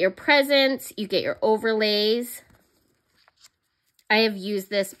 So you get your presents, you get your overlays. I have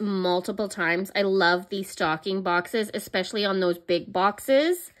used this multiple times. I love these stocking boxes, especially on those big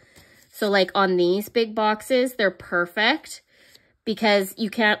boxes. So like on these big boxes, they're perfect because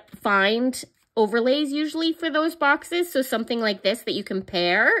you can't find overlays usually for those boxes. So something like this that you can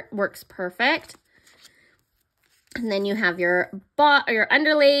pair works perfect. And then you have your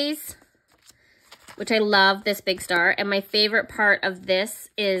underlays, which I love this big star. And my favorite part of this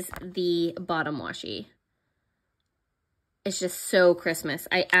is the bottom washi. It's just so Christmas.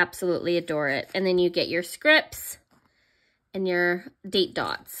 I absolutely adore it. And then you get your scripts and your date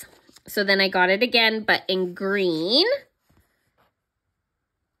dots. So then I got it again, but in green.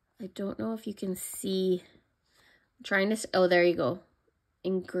 I don't know if you can see. I'm trying to, oh, there you go.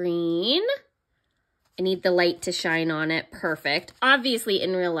 In green. I need the light to shine on it. Perfect. Obviously,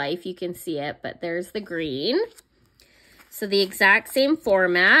 in real life, you can see it, but there's the green. So the exact same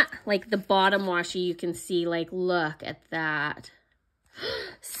format, like the bottom washi, you can see, like, look at that.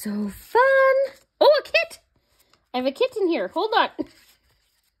 So fun. Oh, a kit. I have a kit in here. Hold on.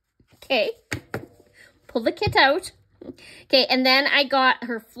 Okay. Pull the kit out. Okay, and then I got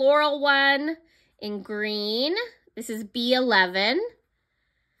her floral one in green. This is B11.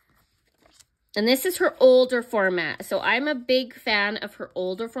 And this is her older format. So I'm a big fan of her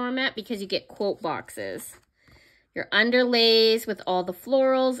older format because you get quote boxes. Your underlays with all the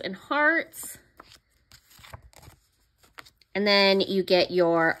florals and hearts. And then you get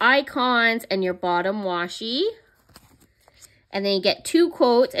your icons and your bottom washi. And then you get 2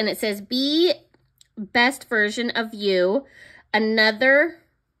 quotes, and it says, be best version of you. Another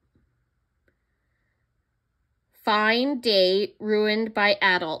fine day ruined by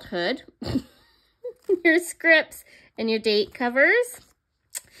adulthood. Your scripts and your date covers.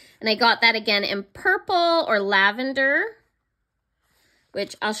 And I got that again in purple or lavender,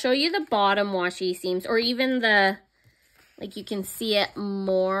 which I'll show you the bottom washi seams, or even the, like, you can see it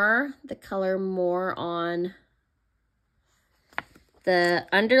more, the color more on the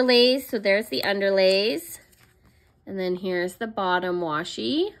underlays. So there's the underlays. And then here's the bottom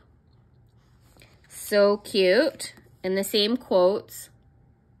washi. So cute. And the same quotes.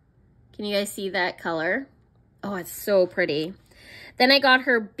 Can you guys see that color? Oh, it's so pretty. Then I got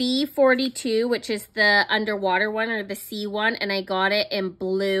her B42, which is the underwater one, or the sea one, and I got it in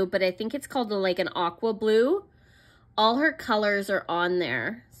blue, but I think it's called like an aqua blue. All her colors are on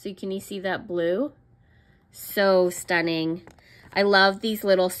there. So can you see that blue? So stunning. I love these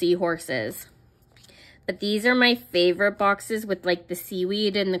little seahorses. But these are my favorite boxes with like the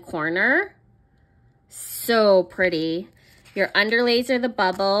seaweed in the corner. So pretty. Your underlays are the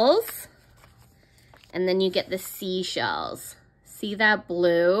bubbles. And then you get the seashells. See that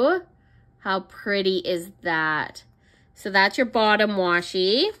blue? How pretty is that? So that's your bottom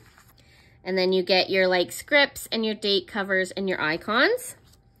washi. And then you get your like scripts and your date covers and your icons.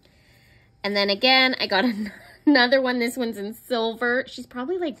 And then again, I got another one. This one's in silver. She's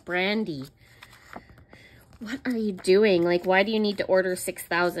probably like, Brandy, what are you doing? Like, why do you need to order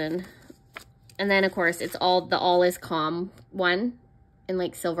 6,000? And then of course it's all the All Is Calm one in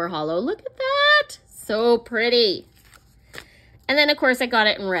like silver hollow. Look at that. So pretty. And then of course I got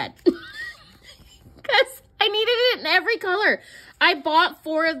it in red because I needed it in every color. I bought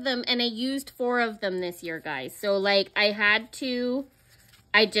 4 of them and I used 4 of them this year, guys. So like I had to,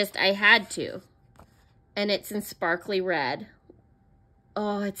 I had to. And it's in sparkly red.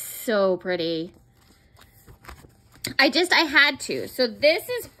 Oh, it's so pretty. I had to. So this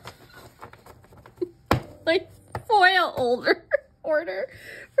is like foil order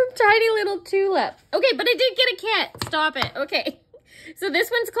from Tiny Little Tulip. Okay, but I did get a kit. Stop it. Okay. So this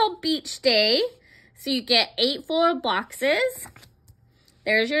one's called Beach Day. So you get 8 floral boxes.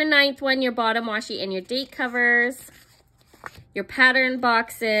 There's your 9th one, your bottom washi and your date covers. Your pattern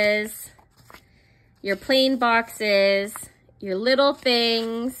boxes. Your plain boxes. Your little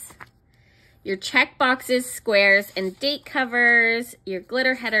things. Your check boxes, squares, and date covers. Your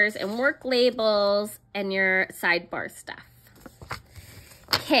glitter headers and work labels. And your sidebar stuff.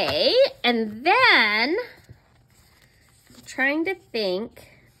 Okay, and then I'm trying to think,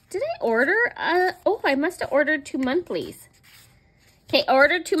 did I order, oh, I must have ordered 2 monthlies. Okay, I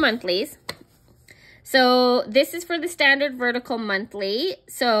ordered 2 monthlies. So this is for the standard vertical monthly.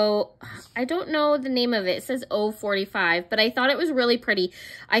 So I don't know the name of it. It says 045, but I thought it was really pretty.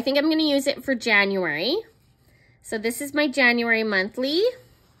 I think I'm going to use it for January. So this is my January monthly.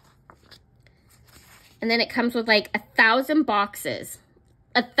 And then it comes with like 1,000 boxes.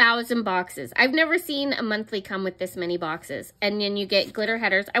 1,000 boxes. I've never seen a monthly come with this many boxes. And then you get glitter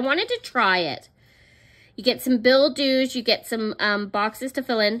headers. I wanted to try it. You get some bill dues. You get some boxes to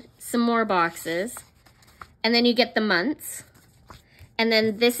fill in. Some more boxes. And then you get the months. And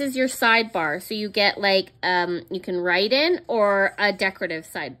then this is your sidebar. So you get like, you can write in or a decorative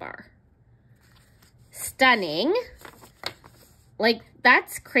sidebar. Stunning. Like,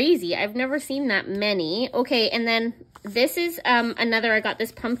 that's crazy. I've never seen that many. Okay, and then this is another, I got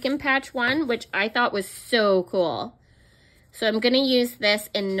this pumpkin patch one, which I thought was so cool. So I'm going to use this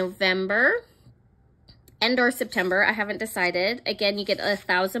in November and or September. I haven't decided. Again, you get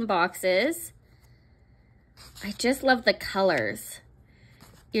 1,000 boxes. I just love the colors.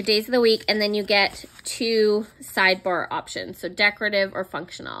 Your days of the week, and then you get 2 sidebar options. So decorative or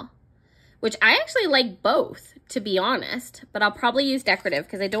functional, which I actually like both, to be honest. But I'll probably use decorative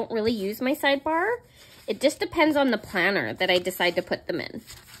because I don't really use my sidebar. It just depends on the planner that I decide to put them in.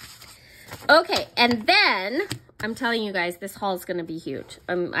 Okay, and then I'm telling you guys, this haul is going to be huge.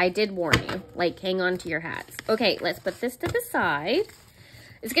 I did warn you. Like, hang on to your hats. Okay, let's put this to the side.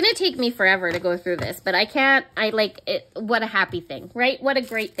 It's going to take me forever to go through this, but I can't. I like it. What a happy thing, right? What a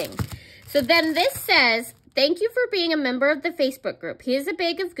great thing. So then this says, thank you for being a member of the Facebook group. Here's a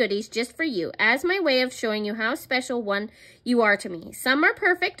bag of goodies just for you as my way of showing you how special one you are to me. Some are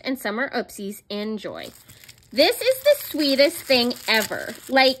perfect and some are oopsies. Enjoy. This is the sweetest thing ever.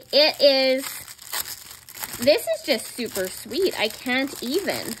 Like, it is, this is just super sweet. I can't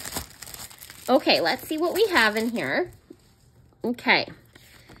even. Okay, let's see what we have in here. Okay.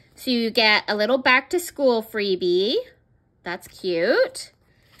 So you get a little back to school freebie. That's cute.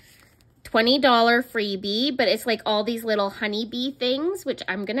 $20 freebie, but it's like all these little honeybee things, which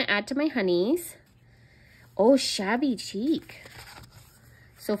I'm going to add to my honeys. Oh, shabby chic.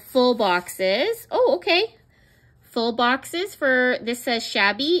 So full boxes. Oh, okay. Full boxes for, this says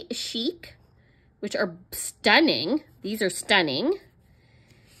shabby chic, which are stunning. These are stunning.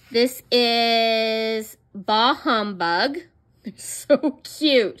 This is Bah Humbug. They're so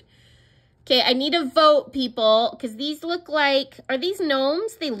cute. Okay, I need a vote, people, because these look like, are these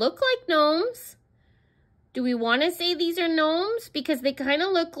gnomes? They look like gnomes. Do we want to say these are gnomes? Because they kind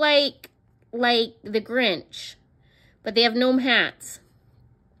of look like the Grinch, but they have gnome hats.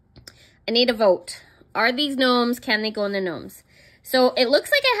 I need a vote. Are these gnomes? Can they go in the gnomes? So it looks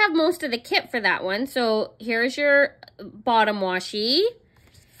like I have most of the kit for that one. So here's your bottom washi.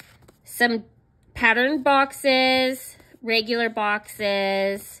 Some patterned boxes, regular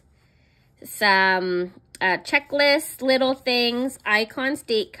boxes, some checklist little things, icons,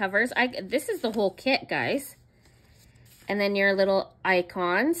 date covers. This is the whole kit, guys. And then your little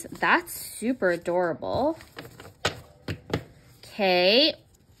icons. That's super adorable. Okay.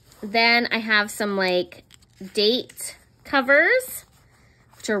 Then I have some like date covers,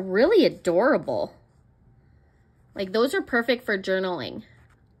 which are really adorable. Like, those are perfect for journaling.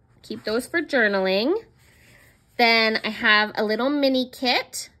 Keep those for journaling. Then I have a little mini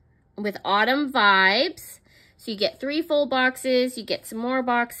kit with autumn vibes. So you get 3 full boxes, you get some more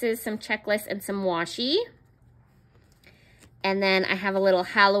boxes, some checklists, and some washi. And then I have a little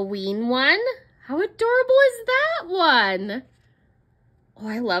Halloween one. How adorable is that one? Oh,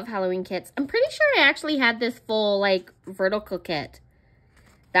 I love Halloween kits. I'm pretty sure I actually had this full, like, vertical kit.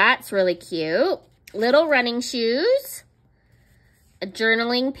 That's really cute. Little running shoes. A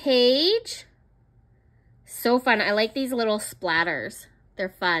journaling page. So fun. I like these little splatters. They're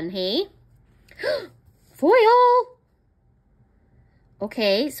fun, hey? Foil!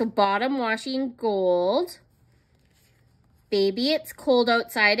 Okay, so bottom washi in gold. Baby, it's cold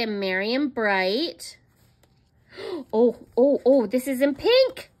outside and merry and bright. Oh, this is in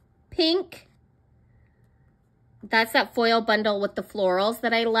pink. Pink. That's that foil bundle with the florals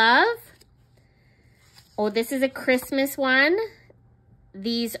that I love. Oh, this is a Christmas one.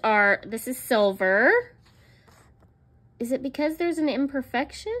 This is silver. Is it because there's an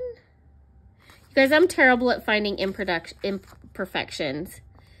imperfection? You guys, I'm terrible at finding imperfections.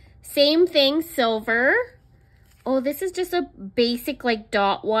 Same thing, silver. Oh, this is just a basic like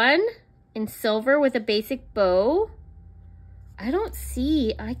dot one in silver with a basic bow. I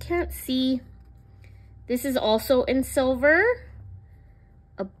can't see. This is also in silver.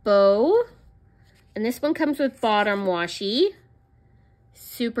 A bow. And this one comes with bottom washi.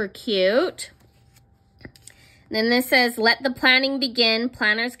 Super cute. And then this says, let the planning begin.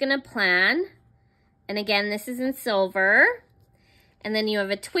 Planner's gonna plan. And again, this is in silver. And then you have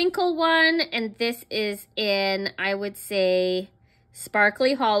a twinkle one. And this is in, I would say,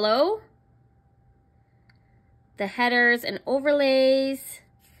 sparkly hollow. The headers and overlays.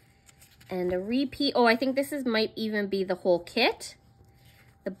 And a repeat. Oh, I think this might even be the whole kit.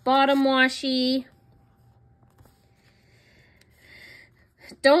 The bottom washi.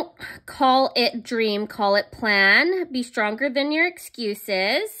 Don't call it dream, call it plan. Be stronger than your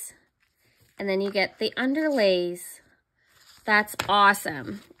excuses. And then you get the underlays. That's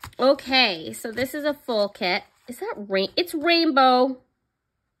awesome. Okay, so this is a full kit. Is that it's rainbow.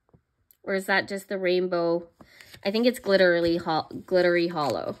 Or is that just the rainbow? I think it's glittery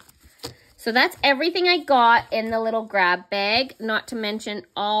hollow. So that's everything I got in the little grab bag, not to mention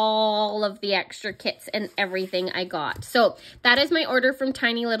all of the extra kits and everything I got. So that is my order from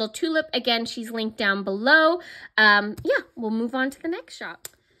Tiny Little Tulip. Again, she's linked down below. Yeah, we'll move on to the next shop.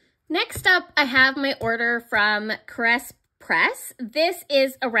 Next up, I have my order from CaressPress. This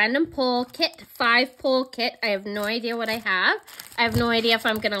is a random pull kit, 5-pull kit. I have no idea what I have. I have no idea if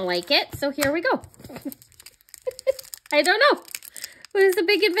I'm gonna like it. So here we go. I don't know. It was a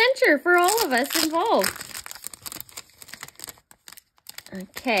big adventure for all of us involved.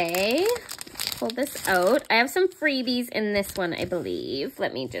 Okay. pull this out. I have some freebies in this one, I believe.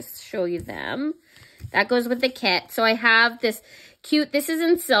 Let me just show you them. That goes with the kit. So I have this cute, this is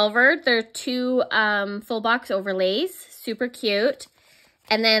in silver. They're 2 full box overlays, super cute.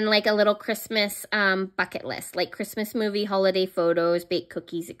 And then like a little Christmas bucket list, like Christmas movie, holiday photos, baked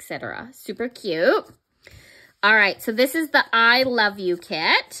cookies, etc. Super cute. All right, so this is the I Love You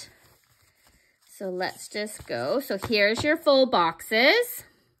kit. So let's just go. So here's your full boxes.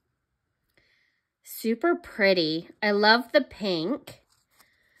 Super pretty. I love the pink.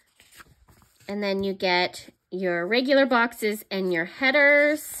 And then you get your regular boxes and your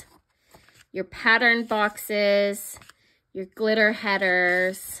headers, your pattern boxes, your glitter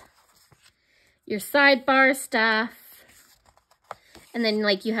headers, your sidebar stuff. And then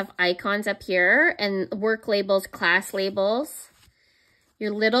like you have icons up here and work labels, class labels,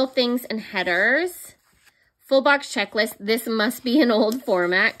 your little things and headers, full box checklist. This must be an old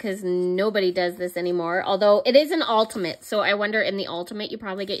format because nobody does this anymore. Although it is an ultimate. So I wonder in the ultimate, you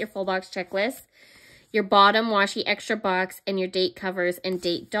probably get your full box checklist, your bottom washi extra box and your date covers and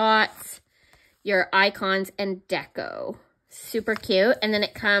date dots, your icons and deco. Super cute. And then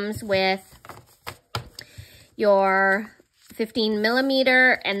it comes with your 15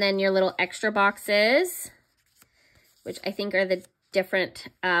 millimeter and then your little extra boxes, which I think are the different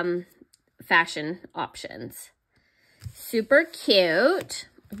fashion options. Super cute.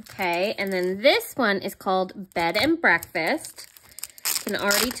 Okay, and then this one is called Bed and Breakfast. Can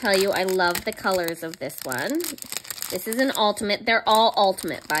already tell you I love the colors of this one. This is an ultimate. They're all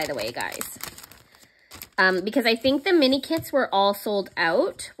ultimate, by the way, guys. Because I think the mini kits were all sold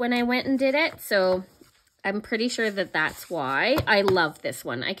out when I went and did it. So I'm pretty sure that that's why. I love this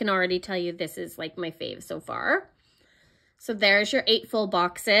one. I can already tell you this is like my fave so far. So there's your 8 full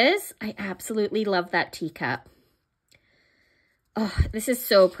boxes. I absolutely love that teacup. Oh, this is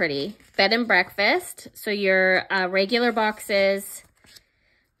so pretty. Bed and Breakfast. So your regular boxes,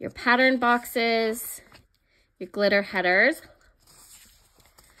 your pattern boxes, your glitter headers,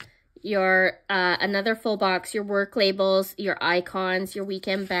 your another full box, your work labels, your icons, your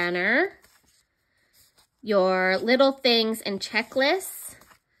weekend banner, your little things and checklists,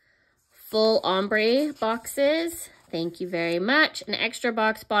 full ombre boxes. Thank you very much. An extra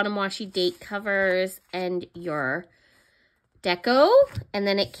box, bottom washi date covers, and your deco. And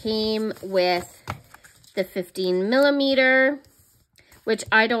then it came with the 15 millimeter, which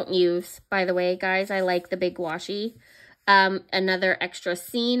I don't use, by the way, guys. I like the big washi. Another extra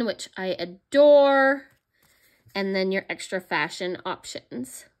scene, which I adore. And then your extra fashion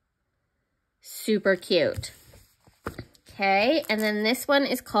options. Super cute. Okay, and then this one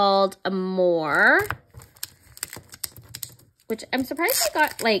is called Amore, which I'm surprised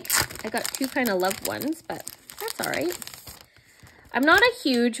I got 2 kind of loved ones, but that's all right. I'm not a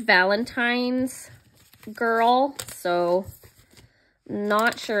huge Valentine's girl, so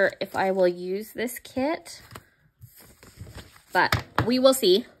not sure if I will use this kit, but we will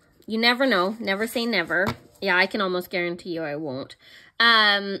see. You never know. Never say never. Yeah, I can almost guarantee you I won't.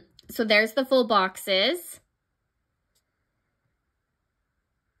 So there's the full boxes.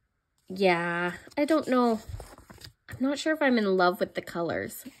 Yeah, I don't know. I'm not sure if I'm in love with the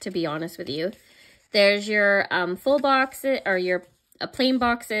colors, to be honest with you. There's your full boxes, or your plain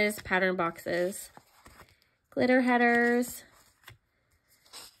boxes, pattern boxes, glitter headers,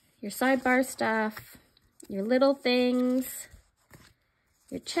 your sidebar stuff, your little things,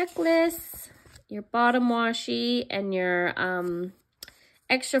 your checklists, your bottom washi, and your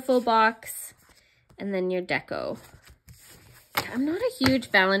extra full box, and then your deco. I'm not a huge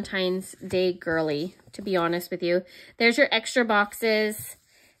Valentine's Day girly, to be honest with you. There's your extra boxes,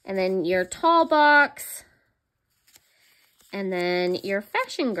 and then your tall box, and then your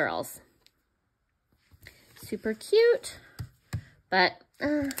fashion girls. Super cute, but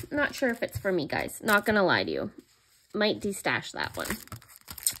not sure if it's for me, guys. Not gonna lie to you. Might destash that one.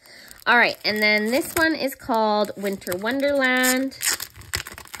 All right, and then this one is called Winter Wonderland.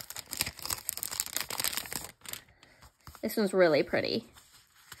 This one's really pretty.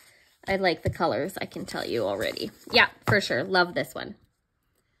 I like the colors, I can tell you already. Yeah, for sure. Love this one.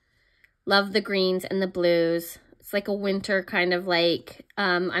 Love the greens and the blues. It's like a winter kind of like,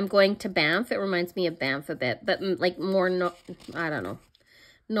 I'm going to Banff. It reminds me of Banff a bit, but like more, I don't know,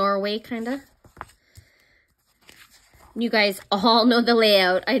 Norway kind of. You guys all know the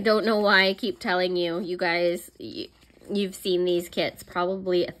layout. I don't know why I keep telling you. You guys, you've seen these kits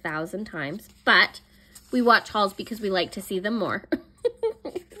probably 1,000 times, but we watch hauls because we like to see them more.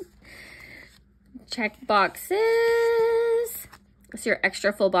 Check boxes. It's your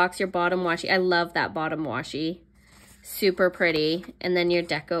extra full box, your bottom washi. I love that bottom washi. Super pretty. And then your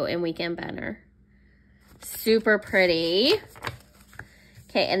deco and weekend banner. Super pretty.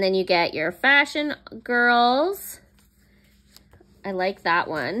 Okay, and then you get your Fashion Girls. I like that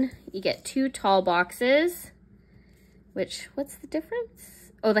one. You get 2 tall boxes, which, what's the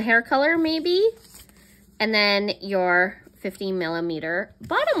difference? Oh, the hair color maybe. And then your 15 millimeter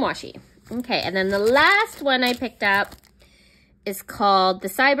bottom washi. Okay, and then the last one I picked up is called the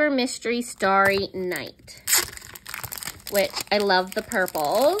Cyber Mystery Starry Night, which I love the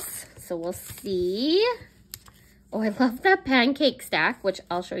purples. So we'll see. Oh, I love that pancake stack, which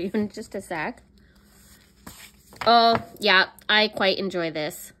I'll show you in just a sec. Oh, yeah, I quite enjoy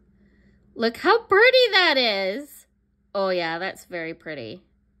this. Look how pretty that is. Oh, yeah, that's very pretty.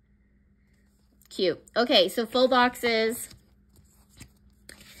 Cute. Okay, so full boxes.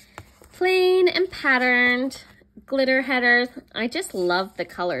 Plain and patterned. Glitter headers. I just love the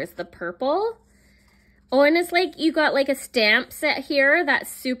colors. The purple. Oh, and it's like you got like a stamp set here. That's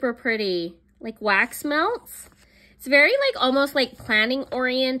super pretty. Like wax melts. It's very like almost like planning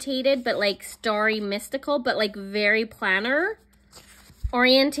orientated, but like starry mystical, but like very planner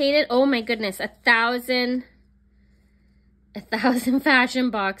orientated. Oh my goodness, 1,000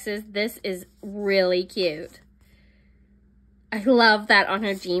 fashion boxes. This is really cute. I love that on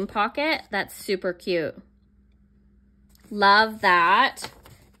her jean pocket. That's super cute. Love that.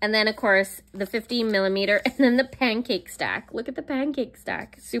 And then, of course, the 15 millimeter and then the pancake stack. Look at the pancake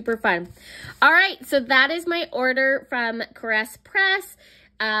stack. Super fun. All right, so that is my order from CaressPress,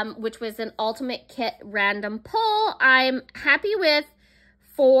 which was an ultimate kit random pull. I'm happy with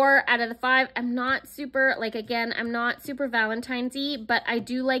 4 out of the 5. I'm not super, like, again, I'm not super Valentine's-y, but I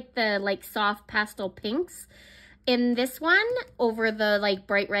do like the, like, soft pastel pinks in this one over the, like,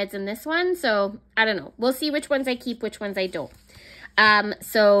 bright reds in this one. So, I don't know. We'll see which ones I keep, which ones I don't.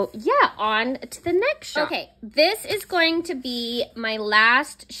 So yeah, on to the next shop. Okay, this is going to be my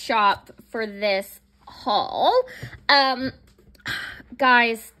last shop for this haul.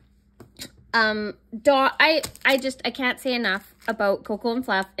 Guys, Dawn, I can't say enough about Coco and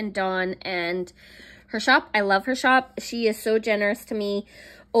Fluff and Dawn and her shop. I love her shop. She is so generous to me.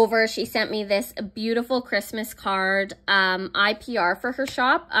 She sent me this beautiful Christmas card. I PR for her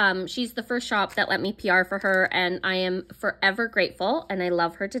shop. She's the first shop that let me PR for her, and I am forever grateful, and I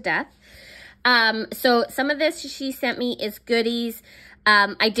love her to death. So some of this she sent me is goodies.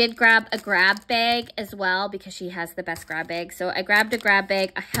 I did grab a grab bag as well because she has the best grab bag. So I grabbed a grab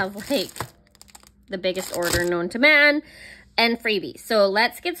bag. I have like the biggest order known to man, and freebies. So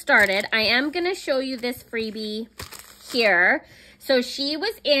let's get started. I am going to show you this freebie here. So she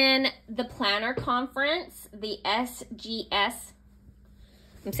was in the planner conference, the SGS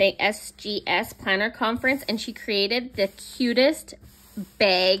planner conference, and she created the cutest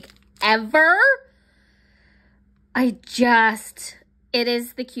bag ever. It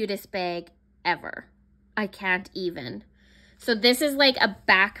is the cutest bag ever. I can't even. So this is like a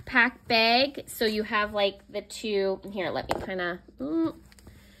backpack bag. So you have like the two, here, let me kind of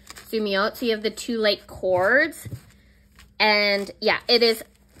zoom you out. So you have the 2 like cords. And yeah, it is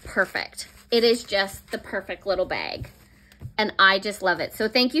perfect. It is just the perfect little bag. And I just love it. So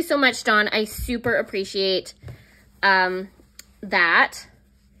thank you so much, Dawn. I super appreciate that.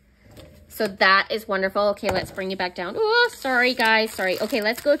 So that is wonderful. Okay, let's bring you back down. Oh, sorry, guys. Sorry. Okay,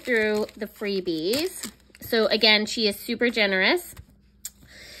 let's go through the freebies. So again, she is super generous.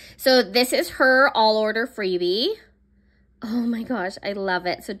 So this is her all order freebie. Oh my gosh, I love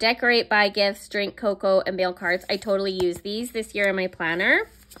it. So decorate, buy gifts, drink cocoa, and mail cards. I totally use these this year in my planner.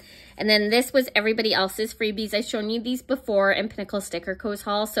 And then this was everybody else's freebies. I've shown you these before in Pinnacle Sticker Co's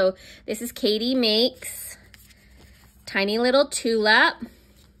haul. So this is Katie Makes, Tiny Little Tulip,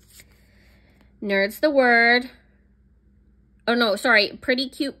 Nerds the Word. Oh no, sorry, Pretty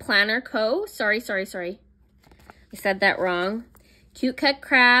Cute Planner Co. Sorry. I said that wrong. Cute Cut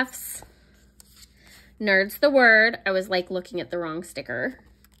Crafts. Nerds the Word. I was like looking at the wrong sticker.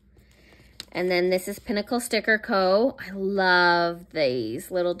 And then this is Pinnacle Sticker Co. I love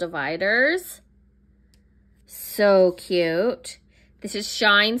these little dividers. So cute. This is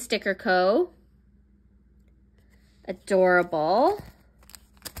Shine Sticker Co. Adorable.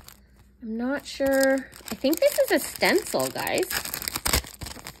 I'm not sure. I think this is a stencil, guys.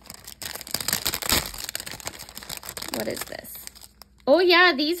 What is this? Oh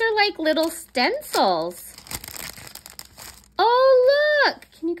yeah, these are like little stencils. Oh look,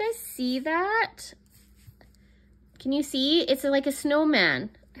 can you guys see that? Can you see? It's like a snowman.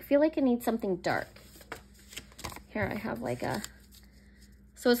 I feel like it needs something dark. Here I have like a,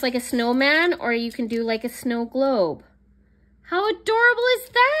 so it's like a snowman, or you can do like a snow globe. How adorable is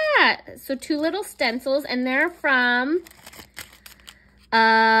that? So 2 little stencils, and they're from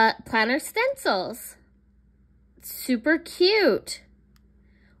Planner Stencils. Super cute.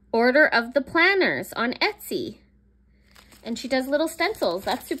 Order of the Planners on Etsy. And she does little stencils.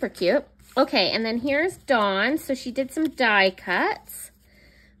 That's super cute. Okay, and then here's Dawn. So she did some die cuts.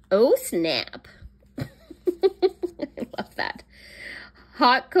 Oh, snap. I love that.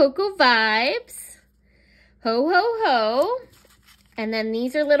 Hot Cocoa Vibes. Ho, ho, ho. And then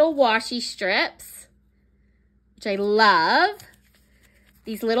these are little washi strips, which I love.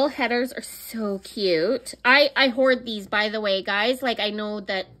 These little headers are so cute. I hoard these, by the way, guys. Like, I know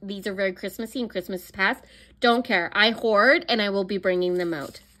that these are very Christmassy and Christmas is past. Don't care. I hoard and I will be bringing them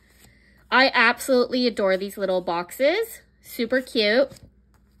out. I absolutely adore these little boxes. Super cute.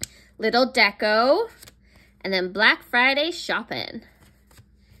 Little deco. And then Black Friday shopping.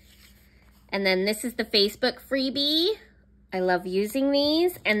 And then this is the Facebook freebie. I love using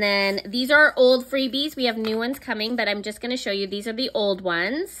these. And then these are old freebies. We have new ones coming, but I'm just going to show you. These are the old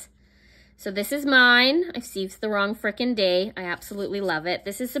ones. So this is mine. I see it's the wrong frickin' day. I absolutely love it.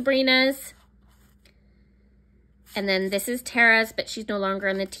 This is Sabrina's. And then this is Tara's, but she's no longer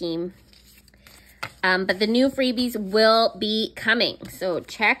on the team. But the new freebies will be coming. So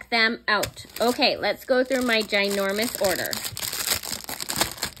check them out. Okay, let's go through my ginormous order.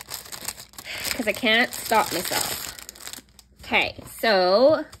 Because I can't stop myself. Okay,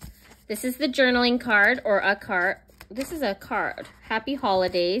 so this is the journaling card or a card. This is a card. Happy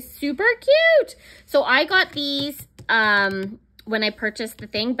holidays. Super cute. So I got these when I purchased the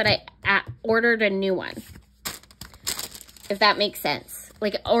thing, but I ordered a new one. If that makes sense.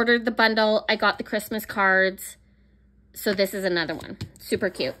 Like, I ordered the bundle. I got the Christmas cards. So this is another one. Super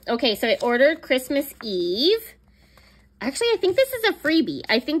cute. Okay, so I ordered Christmas Eve. Actually, I think this is a freebie.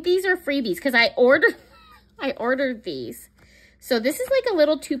 I think these are freebies because I ordered these. So this is like a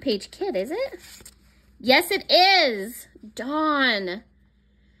little 2-page kit, is it? Yes, it is. Dawn.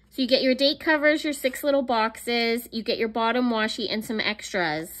 So you get your date covers, your 6 little boxes. You get your bottom washi and some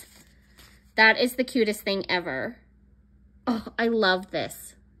extras. That is the cutest thing ever. Oh, I love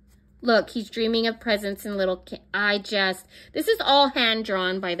this. Look, he's dreaming of presents and little kids. This is all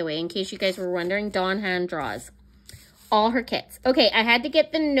hand-drawn, by the way, in case you guys were wondering. Dawn hand draws all her kits. Okay, I had to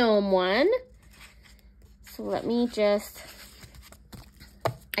get the gnome one. So let me just...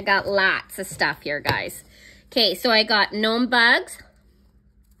 I got lots of stuff here, guys. Okay, so I got gnome bugs.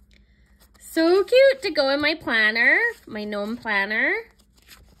 So cute to go in my planner, my gnome planner.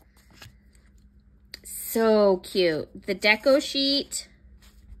 So cute. The deco sheet,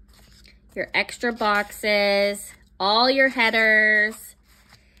 your extra boxes, all your headers,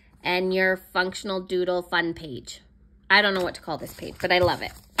 and your functional doodle fun page. I don't know what to call this page, but I love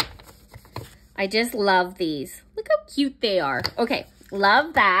it. I just love these. Look how cute they are. Okay.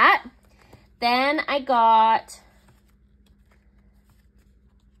 Love that. Then I got,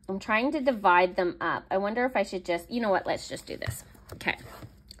 I'm trying to divide them up. I wonder if I should just, you know what, let's just do this. Okay.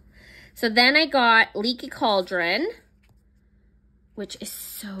 So then I got Leaky Cauldron, which is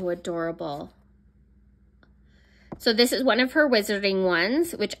so adorable. So this is one of her wizarding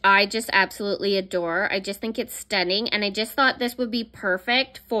ones, which I just absolutely adore. I just think it's stunning. And I just thought this would be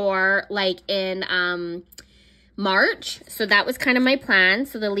perfect for like in, March. So that was kind of my plan.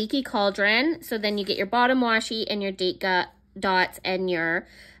 So the Leaky Cauldron. So then you get your bottom washi and your date dots and your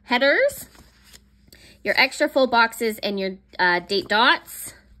headers. Your extra full boxes and your date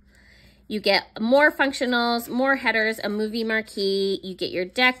dots. You get more functionals, more headers, a movie marquee. You get your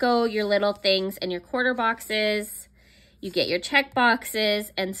deco, your little things, and your quarter boxes. You get your check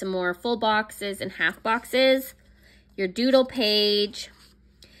boxes and some more full boxes and half boxes. Your doodle page.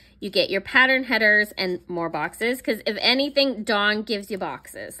 You get your pattern headers and more boxes. Because if anything, Dawn gives you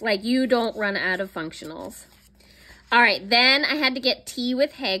boxes. Like, you don't run out of functionals. All right, then I had to get Tea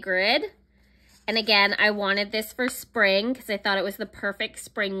with Hagrid. And again, I wanted this for spring because I thought it was the perfect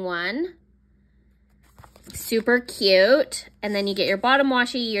spring one. Super cute. And then you get your bottom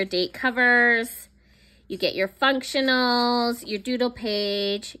washi, your date covers. You get your functionals, your doodle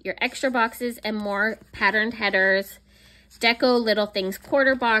page, your extra boxes, and more patterned headers. Deco little things,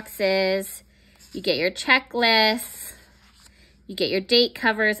 quarter boxes. You get your checklists. You get your date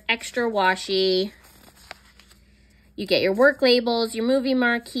covers, extra washi. You get your work labels, your movie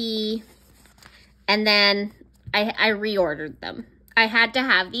marquee. And then I reordered them. I had to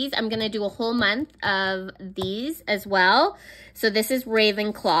have these. I'm going to do a whole month of these as well. So this is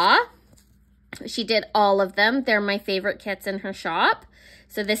Ravenclaw. She did all of them. They're my favorite kits in her shop.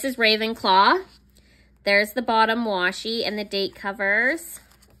 So this is Ravenclaw. There's the bottom washi and the date covers.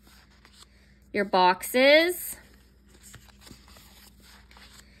 Your boxes.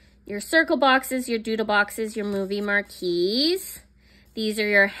 Your circle boxes, your doodle boxes, your movie marquees. These are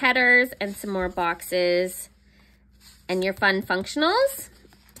your headers and some more boxes. and your fun functionals.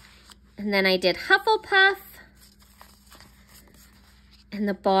 And then I did Hufflepuff. And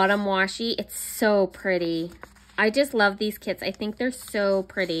the bottom washi, it's so pretty. I just love these kits. I think they're so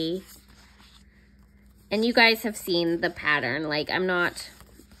pretty. And you guys have seen the pattern. Like,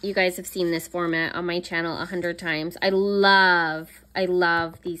 you guys have seen this format on my channel 100 times. I love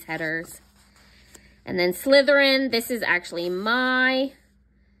these headers. And then Slytherin, this is actually my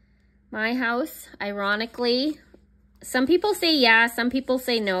house, ironically. Some people say yeah, some people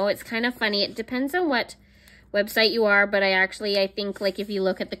say no. It's kind of funny. It depends on what website you are, but I think, like, if you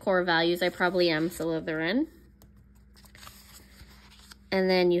look at the core values, I probably am Slytherin. And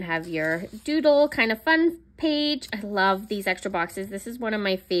then you have your doodle kind of fun page. I love these extra boxes. This is one of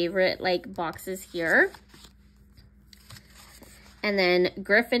my favorite, like, boxes here. And then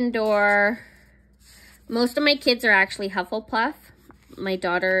Gryffindor. Most of my kids are actually Hufflepuff. My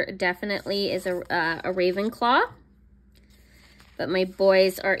daughter definitely is a Ravenclaw. But my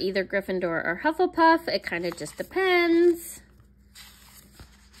boys are either Gryffindor or Hufflepuff. It kind of just depends.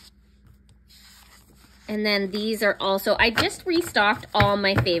 And then these are also, I just restocked all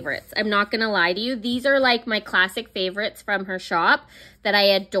my favorites. I'm not going to lie to you. These are like my classic favorites from her shop that I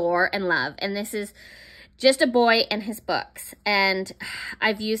adore and love. And this is just a boy and his books. And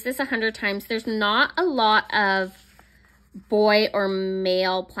I've used this 100 times. There's not a lot of boy or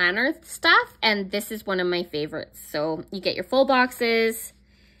male planner stuff, and this is one of my favorites. So you get your full boxes,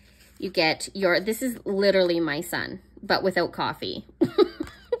 you get your, this is literally my son, but without coffee.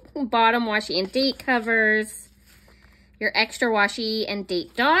 Bottom washi and date covers, your extra washi and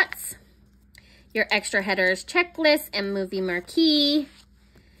date dots, your extra headers, checklist, and movie marquee,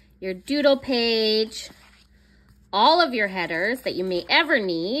 your doodle page, all of your headers that you may ever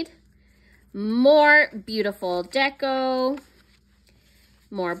need, more beautiful deco,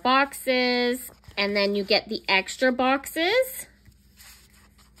 more boxes, and then you get the extra boxes,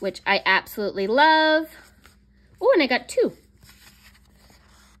 which I absolutely love. Oh, and I got 2.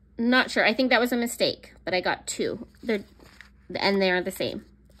 Not sure. I think that was a mistake, but I got 2. And they're the same.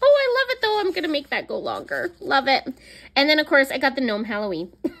 Oh, I love it though. I'm going to make that go longer. Love it. And then, of course, I got the gnome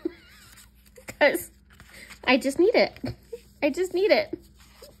Halloween. Because I just need it. I just need it.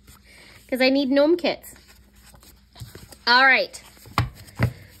 Because I need gnome kits. All right.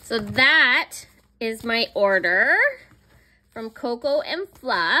 So that is my order from Coco and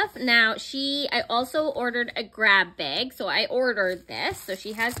Fluff. Now, I also ordered a grab bag. So I ordered this. So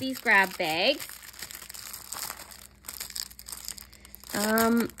she has these grab bags.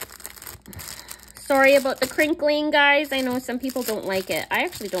 Sorry about the crinkling, guys. I know some people don't like it. I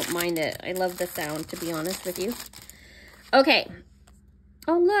actually don't mind it. I love the sound, to be honest with you. Okay.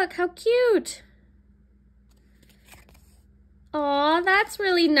 Oh, look, how cute. Aw, that's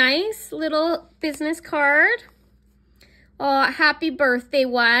really nice. Little business card. Oh, happy birthday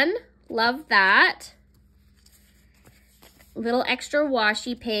one. Love that. Little extra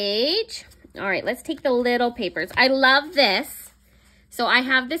washi page. All right, let's take the little papers. I love this. So I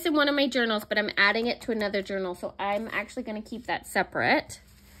have this in one of my journals, but I'm adding it to another journal. So I'm actually going to keep that separate.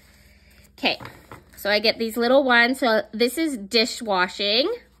 Okay. So I get these little ones. So this is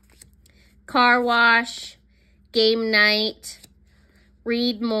dishwashing, car wash, game night,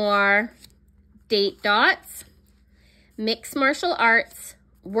 read more, date dots, mixed martial arts,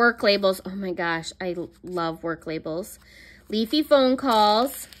 work labels. Oh my gosh, I love work labels. Leafy phone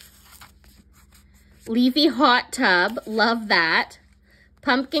calls, leafy hot tub. Love that.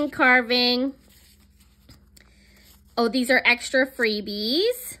 Pumpkin carving. Oh, these are extra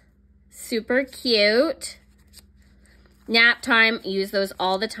freebies. Super cute. Nap time, use those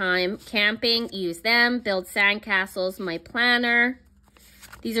all the time. Camping, use them. Build sandcastles, my planner.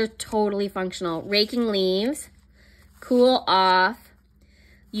 These are totally functional. Raking leaves, cool off,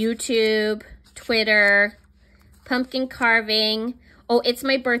 YouTube, Twitter, pumpkin carving. Oh, it's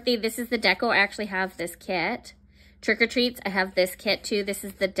my birthday. This is the deco. I actually have this kit. Trick or treats, I have this kit too. This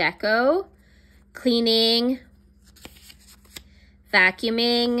is the deco. Cleaning,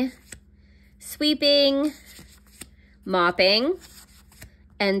 vacuuming, sweeping, mopping,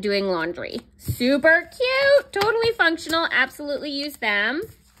 and doing laundry. Super cute, totally functional, absolutely use them.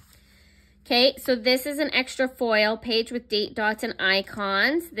 Okay, so this is an extra foil page with date dots and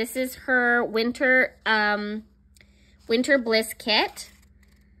icons. This is her winter bliss kit.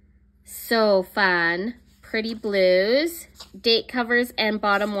 So fun. Pretty blues, date covers and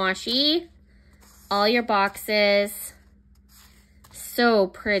bottom washi. All your boxes. So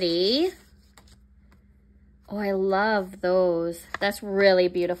pretty. Oh, I love those. That's really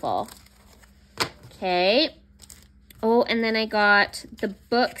beautiful. Okay. Oh, and then I got the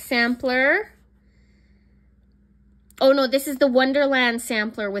book sampler. Oh no, this is the Wonderland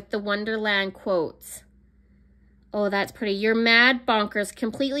sampler with the Wonderland quotes. Oh, that's pretty. You're mad, bonkers,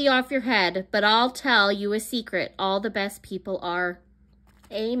 completely off your head, but I'll tell you a secret. All the best people are.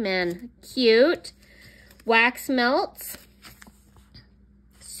 Amen. Cute. Wax melts.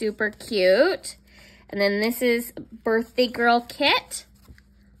 Super cute. And then this is Birthday Girl Kit.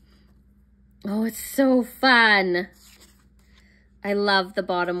 Oh, it's so fun. I love the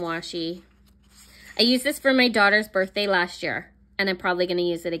bottom washi. I used this for my daughter's birthday last year, and I'm probably going to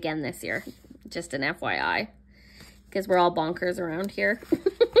use it again this year. Just an FYI, because we're all bonkers around here.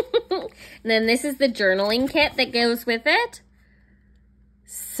 And then this is the journaling kit that goes with it.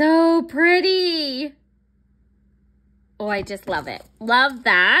 So pretty. Oh, I just love it. Love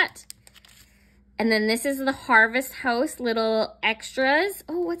that. And then this is the Harvest House little extras.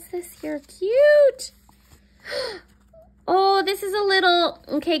 Oh, what's this here? Cute. Oh, this is a little,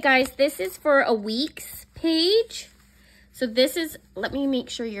 okay guys, this is for a week's page. So this is, let me make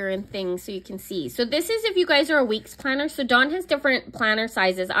sure you're in things so you can see. So this is if you guys are a week's planner. So Dawn has different planner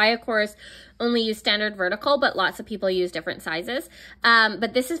sizes. I, of course, only use standard vertical, but lots of people use different sizes.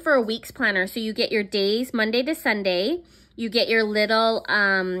 But this is for a week's planner. So you get your days, Monday to Sunday. You get your little,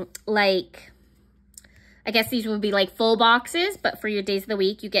 like, I guess these would be like full boxes, but for your days of the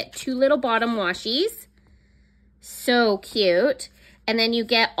week, you get 2 little bottom washies. So cute. And then you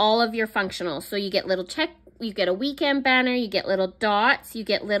get all of your functionals. So you get little check, you get a weekend banner, you get little dots, you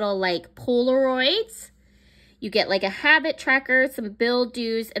get little like Polaroids, you get like a habit tracker, some bill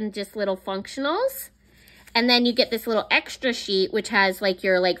dues, and just little functionals. And then you get this little extra sheet, which has like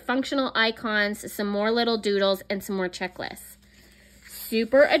your like functional icons, some more little doodles, and some more checklists.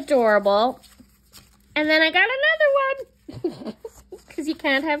 Super adorable. And then I got another one because you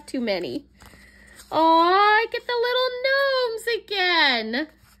can't have too many. Oh, I get the little gnomes again.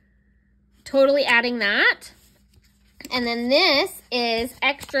 Totally adding that. And then this is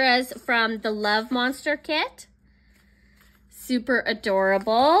extras from the Love Monster kit. Super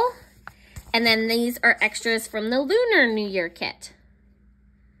adorable. And then these are extras from the Lunar New Year kit.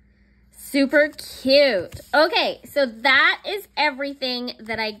 Super cute. Okay, so that is everything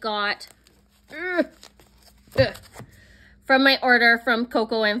that I got from my order from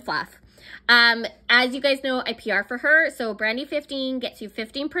Coco and Fluff. As you guys know, I PR for her. So Brandy 15 gets you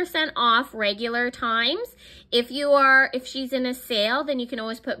 15% off regular times. If she's in a sale, then you can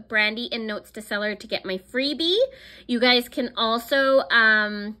always put Brandy in notes to seller to get my freebie. You guys can also,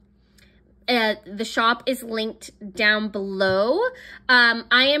 the shop is linked down below. I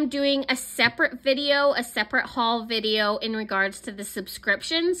am doing a separate video, a separate haul video in regards to the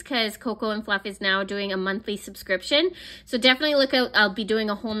subscriptions because Coco and Fluff is now doing a monthly subscription. So definitely look out. I'll be doing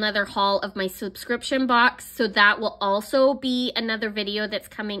a whole nother haul of my subscription box. So that will also be another video that's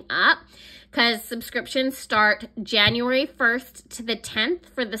coming up because subscriptions start January 1st to the 10th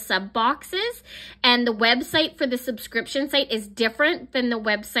for the sub boxes. And the website for the subscription site is different than the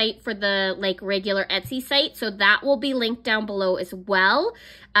website for the like regular Etsy site. So that will be linked down below as well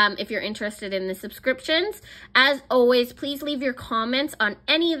if you're interested in the subscriptions. As always, please leave your comments on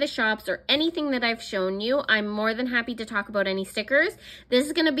any of the shops or anything that I've shown you. I'm more than happy to talk about any stickers. This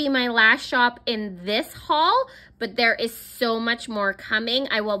is going to be my last shop in this haul, but there is so much more coming.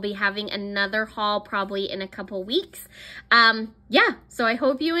 I will be having another haul probably in a couple weeks. Yeah, so I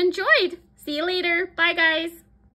hope you enjoyed. See you later. Bye, guys.